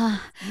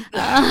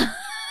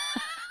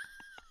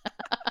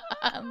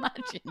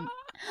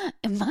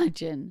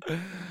 Imagine.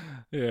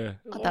 Yeah.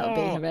 That would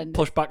be horrendous.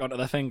 Push back onto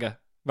the finger.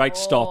 Right,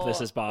 stop. This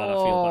is bad.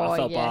 I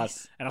felt bad.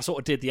 And I sort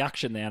of did the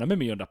action there, and I'm in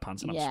my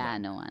underpants. And I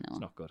know. It's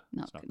not good.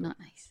 Not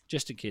nice.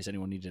 Just in case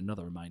anyone needed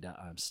another reminder,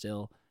 I'm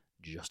still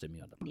just in my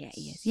underpants.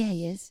 Yeah,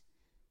 he is.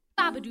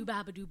 Babadoo,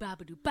 babadoo,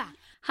 babadoo, ba.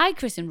 Hi,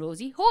 Chris and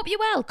Rosie. Hope you're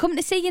well. Come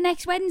to see you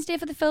next Wednesday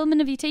for the filming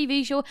of your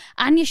TV show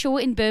and your show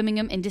in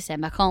Birmingham in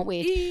December. Can't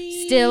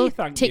wait. Still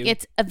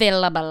tickets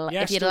available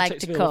if you'd like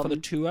to come. For the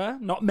tour.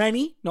 Not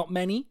many.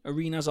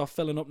 Arenas are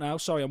filling up now.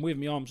 Sorry, I'm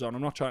waving my arms on.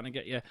 I'm not trying to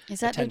get you. Is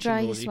that to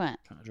dry your sweat?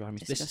 Trying to dry me.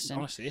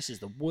 Honestly, this is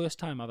the worst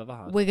time I've ever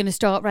had. We're going to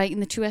start writing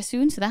the tour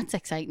soon, so that's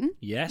exciting.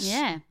 Yes.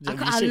 Yeah.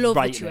 I love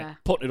the tour.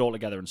 Putting it all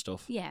together and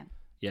stuff. Yeah.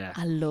 Yeah.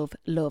 I love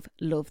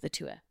the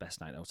tour.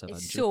 Best night out I've had.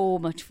 It's so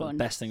much fun.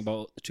 The best thing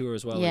about the tour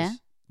as well is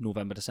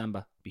November,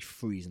 December, be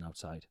freezing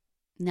outside.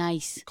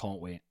 Nice.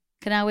 Can't wait.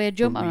 Can I wear a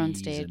jumper on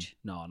stage?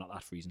 No, not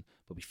that freezing,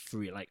 but be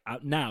free. Like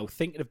now,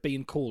 thinking of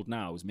being cold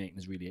now is making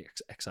us really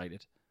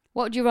excited.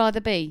 What would you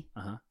rather be?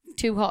 Uh-huh.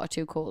 Too hot or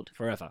too cold?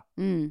 Forever.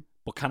 Mm.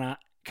 But can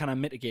I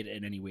mitigate it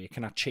in any way?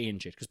 Can I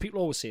change it? Because people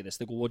always say this.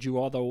 They go, would you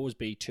rather always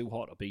be too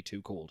hot or be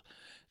too cold?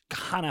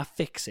 Can I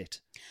fix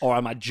it? Or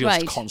am I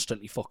just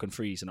constantly fucking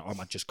freezing? Or am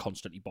I just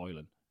constantly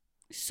boiling?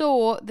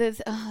 So,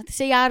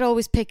 see, I'd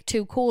always pick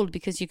too cold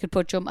because you could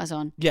put jumpers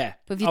on. Yeah.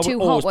 But if you're too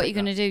hot, what are you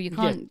going to do? You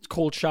can't... Yeah,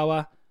 cold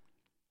shower.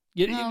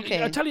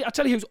 Okay. I tell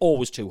you who's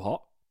always too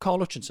hot. Carl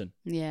Hutchinson.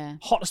 Yeah.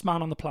 Hottest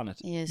man on the planet.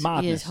 He is.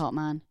 Madness. He is hot,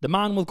 man. The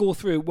man will go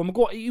through,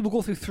 he will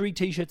go through 3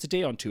 T-shirts a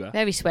day on tour.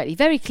 Very sweaty.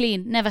 Very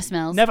clean. Never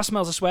smells. Never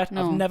smells a sweat.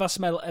 No.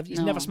 He's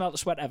never smelled a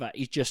sweat ever.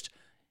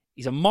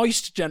 He's a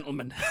moist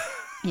gentleman.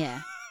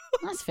 Yeah.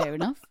 That's fair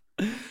enough.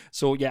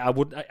 So yeah,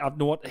 I've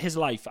known his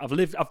life. I've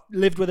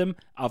lived with him.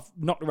 I've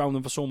knocked around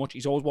him for so much.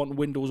 He's always wanting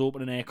windows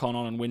open and aircon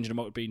on and whinging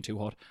about it being too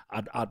hot.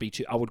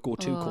 I would go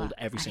too cold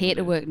every single day. I hate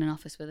to work in an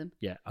office with him.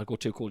 Yeah, I'd go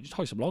too cold. Just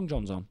tie some long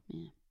johns on.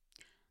 Yeah.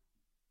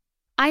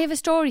 I have a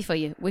story for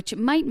you, which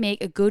might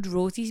make a good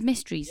Rosie's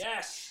Mysteries.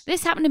 Yes.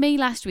 This happened to me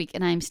last week,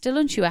 and I am still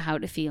unsure how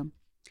to feel.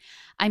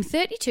 I'm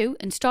 32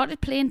 and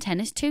started playing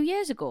tennis 2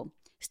 years ago.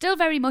 Still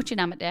very much an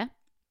amateur,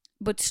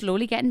 but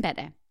slowly getting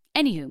better.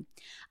 Anywho,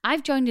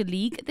 I've joined a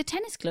league at the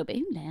tennis club,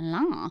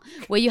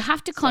 where you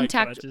have to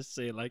contact... Can I just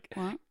say,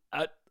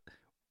 what?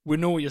 We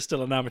know you're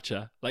still an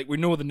amateur. Like, we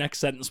know the next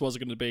sentence was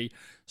going to be,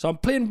 so I'm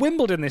playing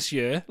Wimbledon this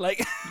year.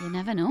 Like, you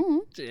never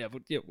know. Yeah,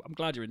 but I'm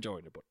glad you're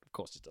enjoying it, but of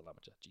course you're still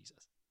amateur.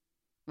 Jesus.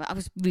 Well, I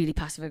was really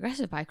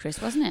passive-aggressive by Chris,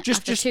 wasn't it?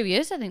 After 2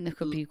 years, I think that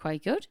could be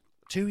quite good.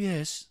 2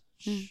 years?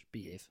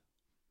 Behave.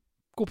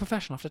 Go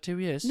professional after 2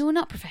 years. No,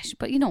 not professional,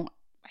 but you know what?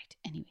 Right,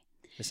 anyway.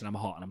 Listen, I'm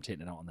hot and I'm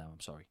taking it out on them. I'm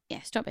sorry.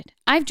 Yeah, stop it.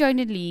 I've joined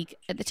a league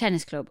at the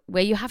tennis club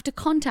where you have to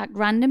contact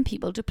random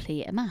people to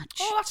play a match.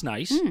 Oh, that's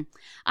nice.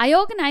 I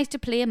organised to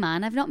play a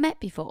man I've not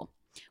met before.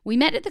 We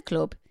met at the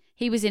club.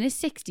 He was in his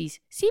 60s.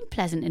 Seemed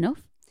pleasant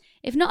enough,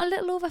 if not a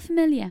little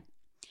over-familiar.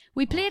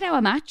 We played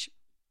our match.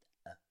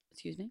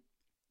 Excuse me.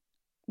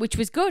 Which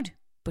was good,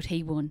 but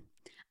he won.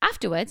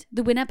 Afterwards,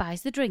 the winner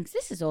buys the drinks.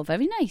 This is all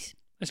very nice.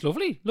 It's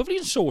lovely. Lovely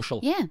and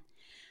social. Yeah.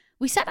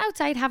 We sat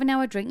outside having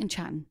our drink and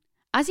chatting.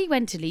 As he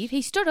went to leave,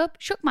 he stood up,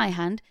 shook my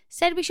hand,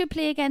 said we should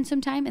play again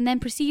sometime, and then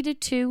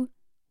proceeded to...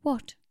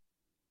 what?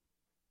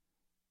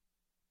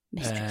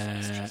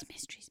 Mysteries.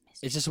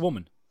 Is this a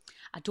woman?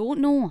 I don't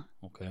know.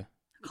 Okay.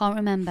 I can't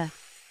remember.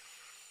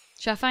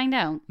 Shall I find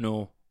out?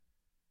 No.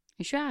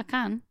 You sure I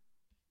can?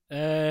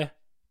 No,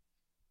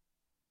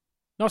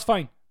 it's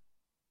fine.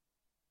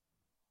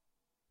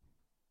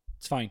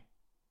 It's fine.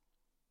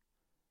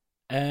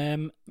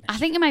 I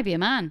think it might be a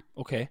man.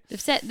 Okay. They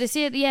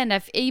say at the end,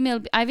 I've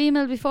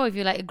emailed before, if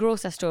you like a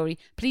grosser story,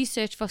 please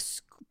search for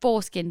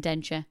foreskin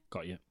denture.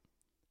 Got you.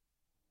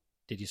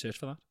 Did you search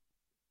for that?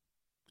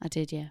 I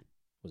did, yeah.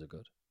 Was it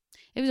good?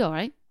 It was all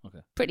right. Okay.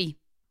 Pretty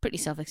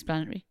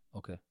self-explanatory.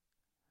 Okay.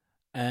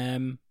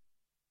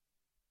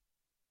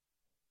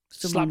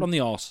 Slapped on the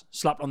arse.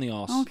 Slapped on the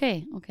arse.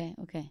 Okay.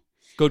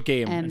 Good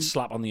game and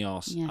slap on the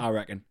arse, yeah. I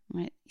reckon.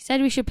 Right. He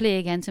said we should play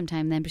again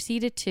sometime, then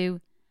proceeded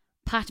to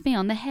pat me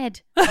on the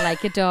head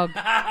like a dog.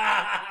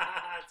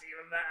 That's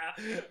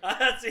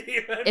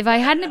even better. If I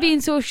hadn't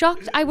been so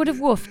shocked, I would have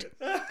woofed.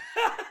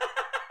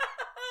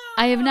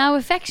 I have now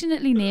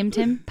affectionately named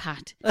him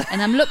Pat,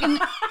 and I'm looking...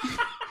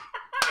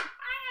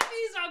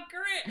 These are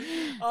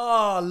great.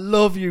 Oh,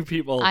 love you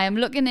people. I am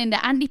looking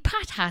into Andy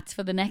Pat hats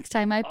for the next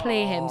time I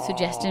play him.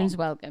 Suggestions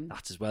welcome.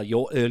 That's as well.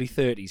 Your early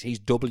 30s. He's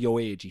double your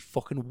age. He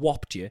fucking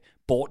whopped you,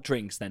 bought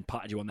drinks, then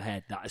patted you on the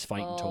head. That is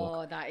fighting talk.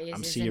 Oh, that is.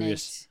 I'm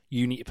serious.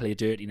 You need to play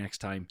dirty next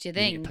time. Do you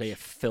think? You need to play it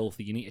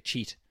filthy. You need to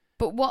cheat.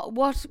 But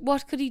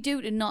what could he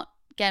do to not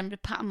get him to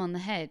pat him on the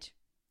head?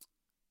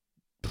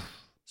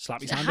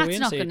 Slap his The hand hat's away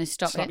and not say, gonna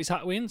stop slap it. his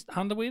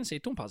hand away and say,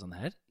 don't pat us on the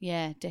head.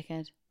 Yeah,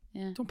 dickhead.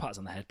 Yeah. Don't pat us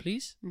on the head,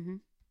 please. Mm-hmm.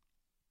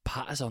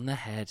 Pat us on the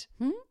head.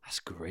 That's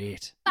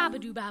great.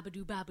 Babadoo,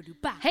 babadoo, babadoo,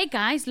 ba. Hey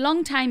guys,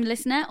 long time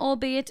listener,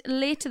 albeit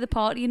late to the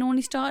party and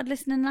only started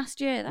listening last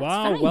year. That's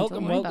wow,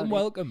 fine.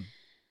 welcome.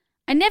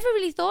 I never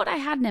really thought I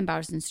had an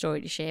embarrassing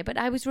story to share, but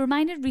I was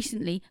reminded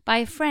recently by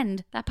a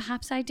friend that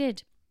perhaps I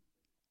did.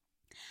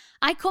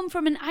 I come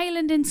from an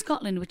island in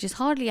Scotland, which is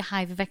hardly a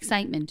hive of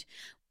excitement.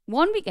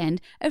 One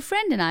weekend, a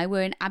friend and I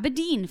were in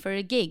Aberdeen for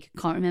a gig.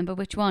 Can't remember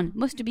which one.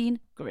 Must have been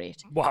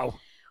great. Wow.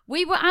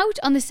 We were out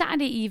on the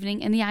Saturday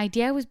evening and the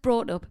idea was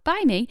brought up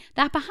by me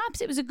that perhaps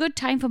it was a good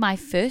time for my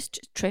first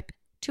trip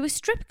to a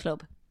strip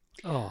club.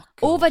 Oh,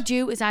 God.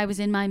 Overdue as I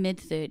was in my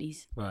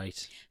mid-30s.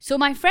 Right. So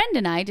my friend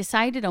and I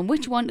decided on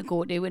which one to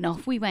go to and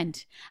off we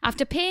went.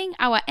 After paying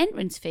our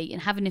entrance fee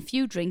and having a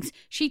few drinks,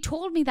 she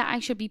told me that I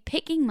should be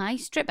picking my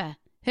stripper.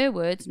 Her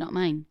words, not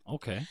mine.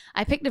 Okay.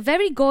 I picked a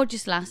very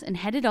gorgeous lass and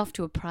headed off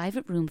to a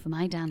private room for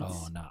my dance.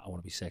 Oh, no, I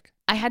want to be sick.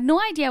 I had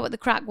no idea what the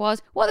crack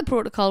was, what the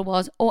protocol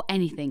was, or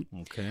anything.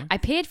 Okay. I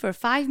paid for a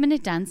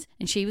 5-minute dance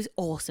and she was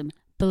awesome.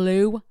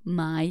 Blew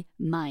my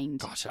mind.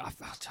 Gosh,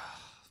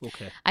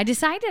 okay. I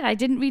decided I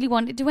didn't really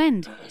want it to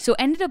end, so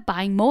ended up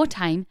buying more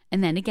time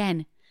and then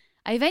again.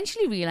 I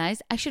eventually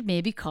realised I should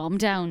maybe calm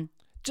down.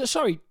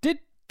 Sorry, did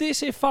they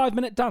say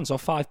 5-minute dance or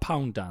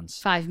 £5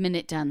 dance?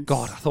 5-minute dance.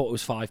 God, I thought it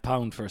was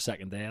 £5 for a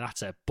second there.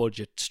 That's a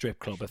budget strip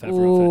club, if ever.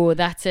 Oh,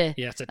 that's a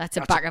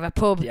back of a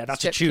pub. Yeah,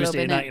 that's a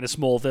Tuesday night in a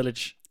small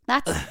village.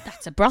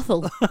 That's a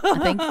brothel, I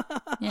think.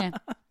 Yeah.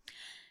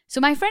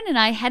 So my friend and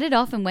I headed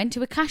off and went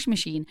to a cash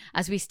machine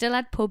as we still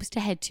had pubs to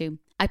head to.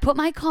 I put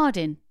my card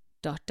in. ...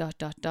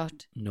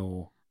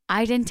 No.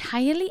 I'd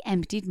entirely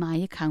emptied my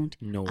account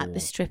at the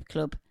strip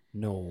club.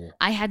 No.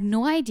 I had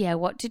no idea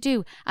what to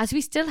do as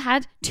we still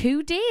had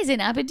 2 days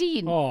in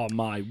Aberdeen. Oh,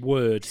 my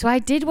word. So I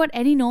did what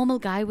any normal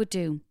guy would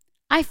do.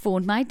 I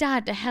phoned my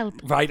dad to help.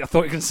 Right, I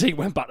thought you could see he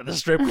went back to the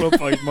strip club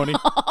for his money.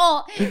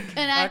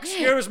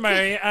 Excuse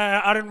me,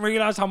 I didn't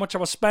realise how much I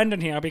was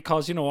spending here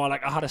because, I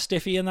had a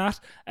stiffy in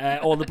that.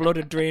 All the blood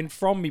had drained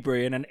from me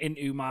brain and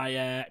into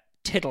my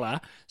tiddler,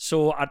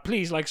 so I'd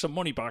please like some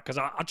money back because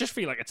I just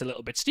feel like it's a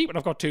little bit steep and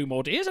I've got 2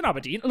 more days in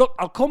Aberdeen. Look,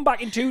 I'll come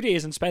back in 2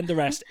 days and spend the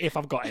rest if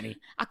I've got any.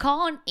 I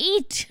can't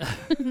eat.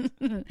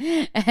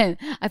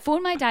 I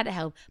phoned my dad to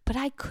help, but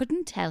I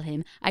couldn't tell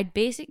him I'd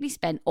basically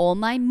spent all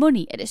my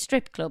money at a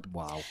strip club.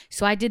 Wow.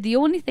 So I did the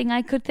only thing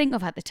I could think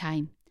of at the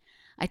time.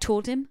 I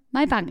told him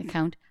my bank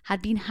account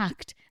had been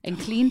hacked and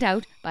cleaned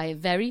out by a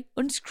very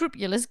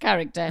unscrupulous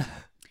character.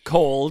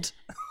 Called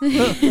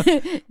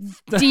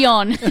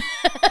Dion.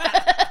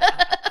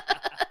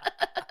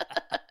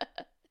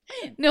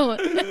 No.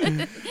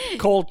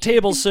 Called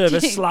table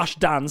service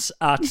 /dance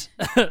at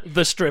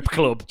the strip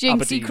club. Jinxie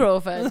Aberdeen.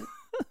 Crawford.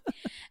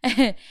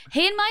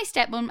 He and my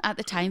stepmom at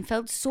the time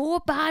felt so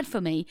bad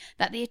for me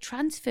that they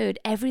transferred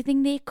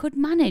everything they could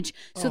manage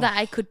so that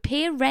I could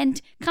pay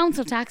rent,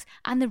 council tax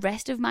and the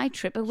rest of my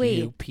trip away.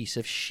 You piece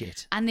of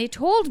shit. And they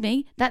told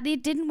me that they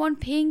didn't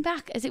want paying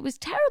back as it was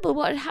terrible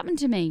what had happened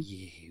to me.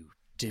 You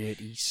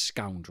dirty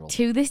scoundrel.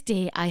 To this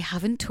day, I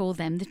haven't told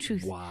them the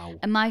truth. Wow.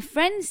 And my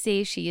friend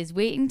says she is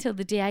waiting till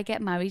the day I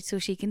get married so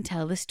she can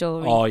tell the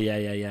story. Oh,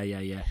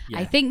 yeah.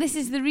 I think this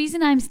is the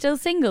reason I'm still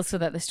single, so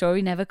that the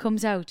story never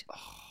comes out.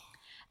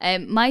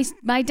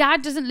 My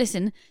dad doesn't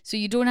listen, so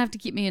you don't have to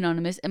keep me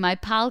anonymous, and my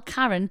pal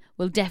Karen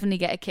will definitely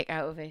get a kick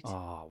out of it.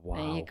 Oh, wow.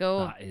 There you go.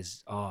 That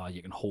is,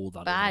 you can hold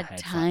that Bad in your head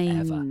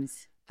times. forever.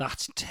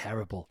 That's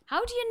terrible.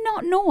 How do you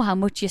not know how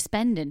much you're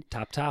spending?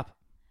 Tap, tap.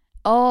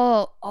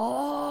 Oh.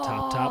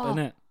 Tap, tap,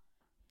 innit?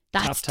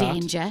 That's tap, tap.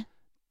 danger.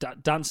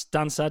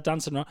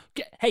 Dancing around.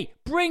 Hey,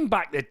 bring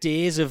back the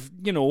days of,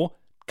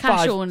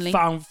 Cash only.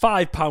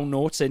 £5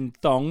 notes in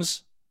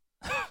thongs.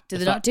 Do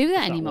they not do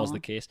that anymore? That was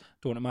the case.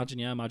 Don't imagine,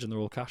 I imagine they're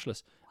all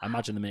cashless. I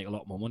imagine they make a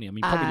lot more money. I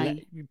mean,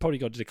 you probably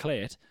got to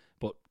declare it,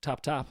 but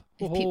tap, tap.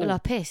 If people are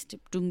pissed,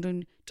 dung,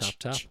 dung, tap,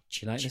 tap. Do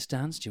you like this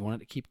dance? Do you want it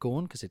to keep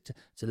going? Because it's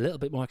a little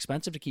bit more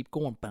expensive to keep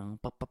going. Bam,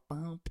 bam,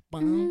 bam,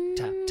 bam,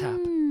 tap, tap.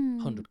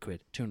 100 quid,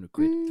 200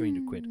 quid,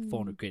 300 quid,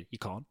 400 quid. You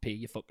can't pay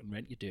your fucking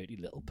rent, you dirty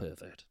little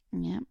pervert.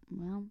 Yeah,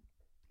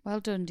 well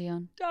done,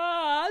 Dion.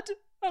 Dad!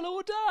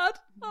 Hello, Dad!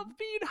 I've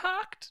been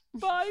hacked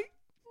by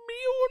me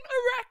own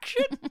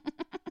erection.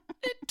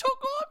 It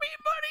took all me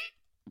money.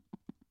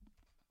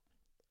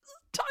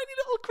 Tiny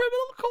little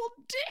criminal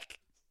called Dick.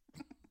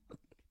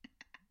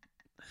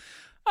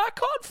 I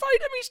can't fight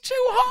him, he's too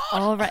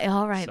hard. All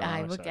right,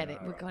 we'll get it.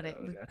 We got it.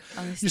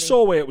 Honestly, you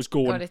saw where it was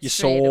going. You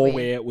saw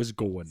where it was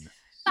going.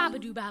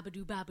 Babadoo,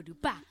 babadoo, babadoo,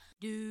 ba.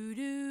 Do,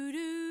 do,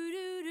 do,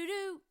 do, do,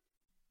 do.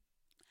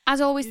 As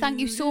always, thank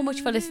you so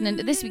much for listening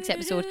to this week's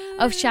episode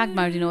of Shag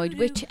Married Annoyed,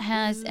 which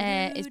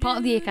is part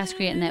of the Acast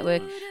Creator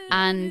Network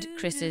and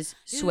Chris's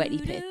Sweaty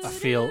Pits. I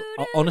feel,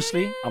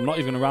 honestly, I'm not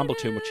even going to ramble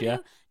too much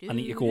here. I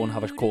need to go and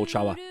have a cold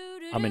shower.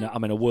 I'm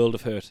in a world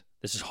of hurt.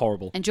 This is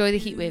horrible. Enjoy the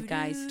heat wave,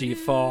 guys.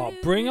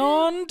 D4, bring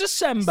on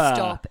December.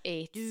 Stop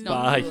it. It's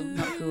not Bye. cool.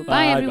 Not cool.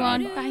 Bye,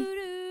 everyone. Bye.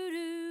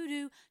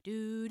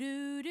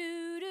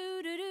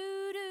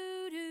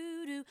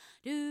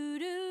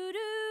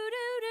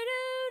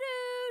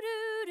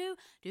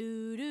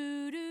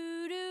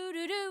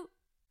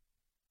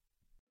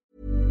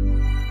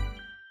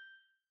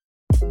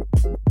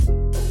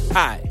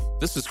 Hi,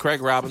 this is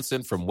Craig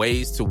Robinson from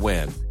Ways to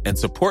Win, and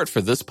support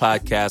for this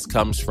podcast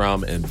comes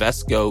from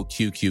Invesco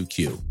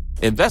QQQ.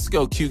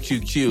 Invesco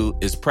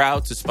QQQ is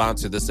proud to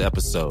sponsor this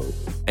episode,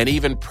 and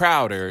even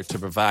prouder to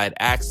provide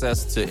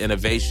access to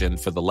innovation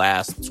for the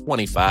last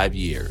 25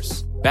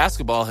 years.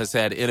 Basketball has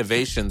had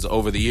innovations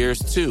over the years,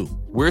 too.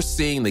 We're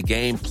seeing the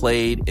game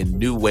played in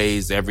new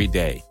ways every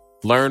day.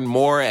 Learn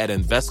more at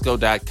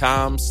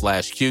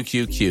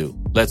Invesco.com/QQQ.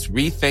 Let's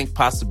rethink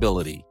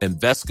possibility.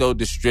 Invesco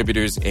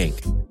Distributors,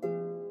 Inc.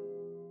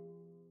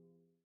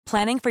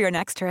 Planning for your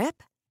next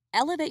trip?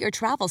 Elevate your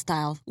travel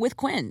style with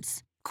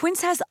Quince.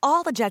 Quince has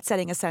all the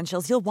jet-setting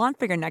essentials you'll want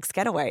for your next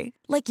getaway,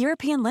 like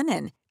European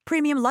linen,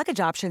 premium luggage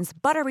options,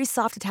 buttery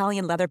soft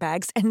Italian leather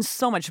bags, and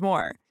so much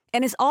more.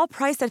 And is all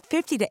priced at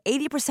 50 to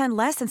 80%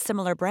 less than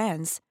similar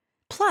brands.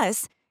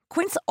 Plus,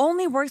 Quince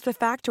only works with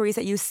factories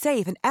that use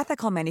safe and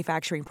ethical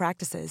manufacturing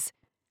practices.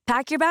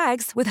 Pack your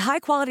bags with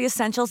high-quality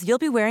essentials you'll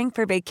be wearing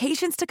for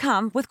vacations to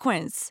come with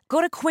Quince.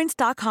 Go to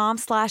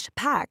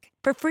quince.com/pack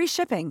for free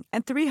shipping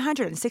and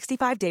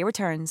 365-day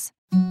returns.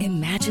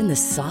 Imagine the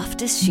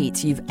softest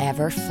sheets you've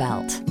ever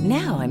felt.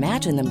 Now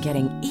imagine them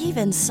getting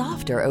even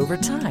softer over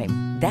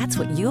time. That's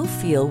what you'll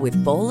feel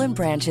with Boll &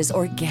 Branch's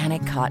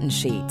organic cotton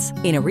sheets.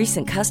 In a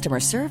recent customer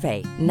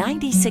survey,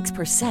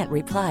 96%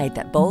 replied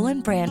that Boll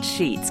 & Branch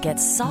sheets get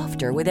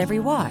softer with every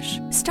wash.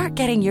 Start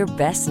getting your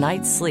best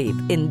night's sleep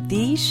in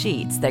these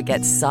sheets that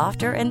get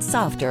softer and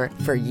softer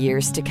for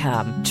years to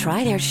come.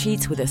 Try their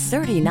sheets with a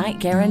 30-night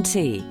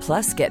guarantee.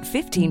 Plus, get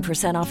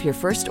 15% off your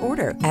first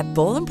order at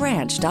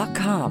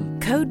bollandbranch.com.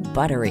 Code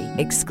BUTTERY.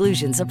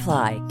 Exclusions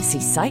apply. See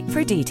site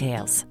for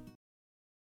details.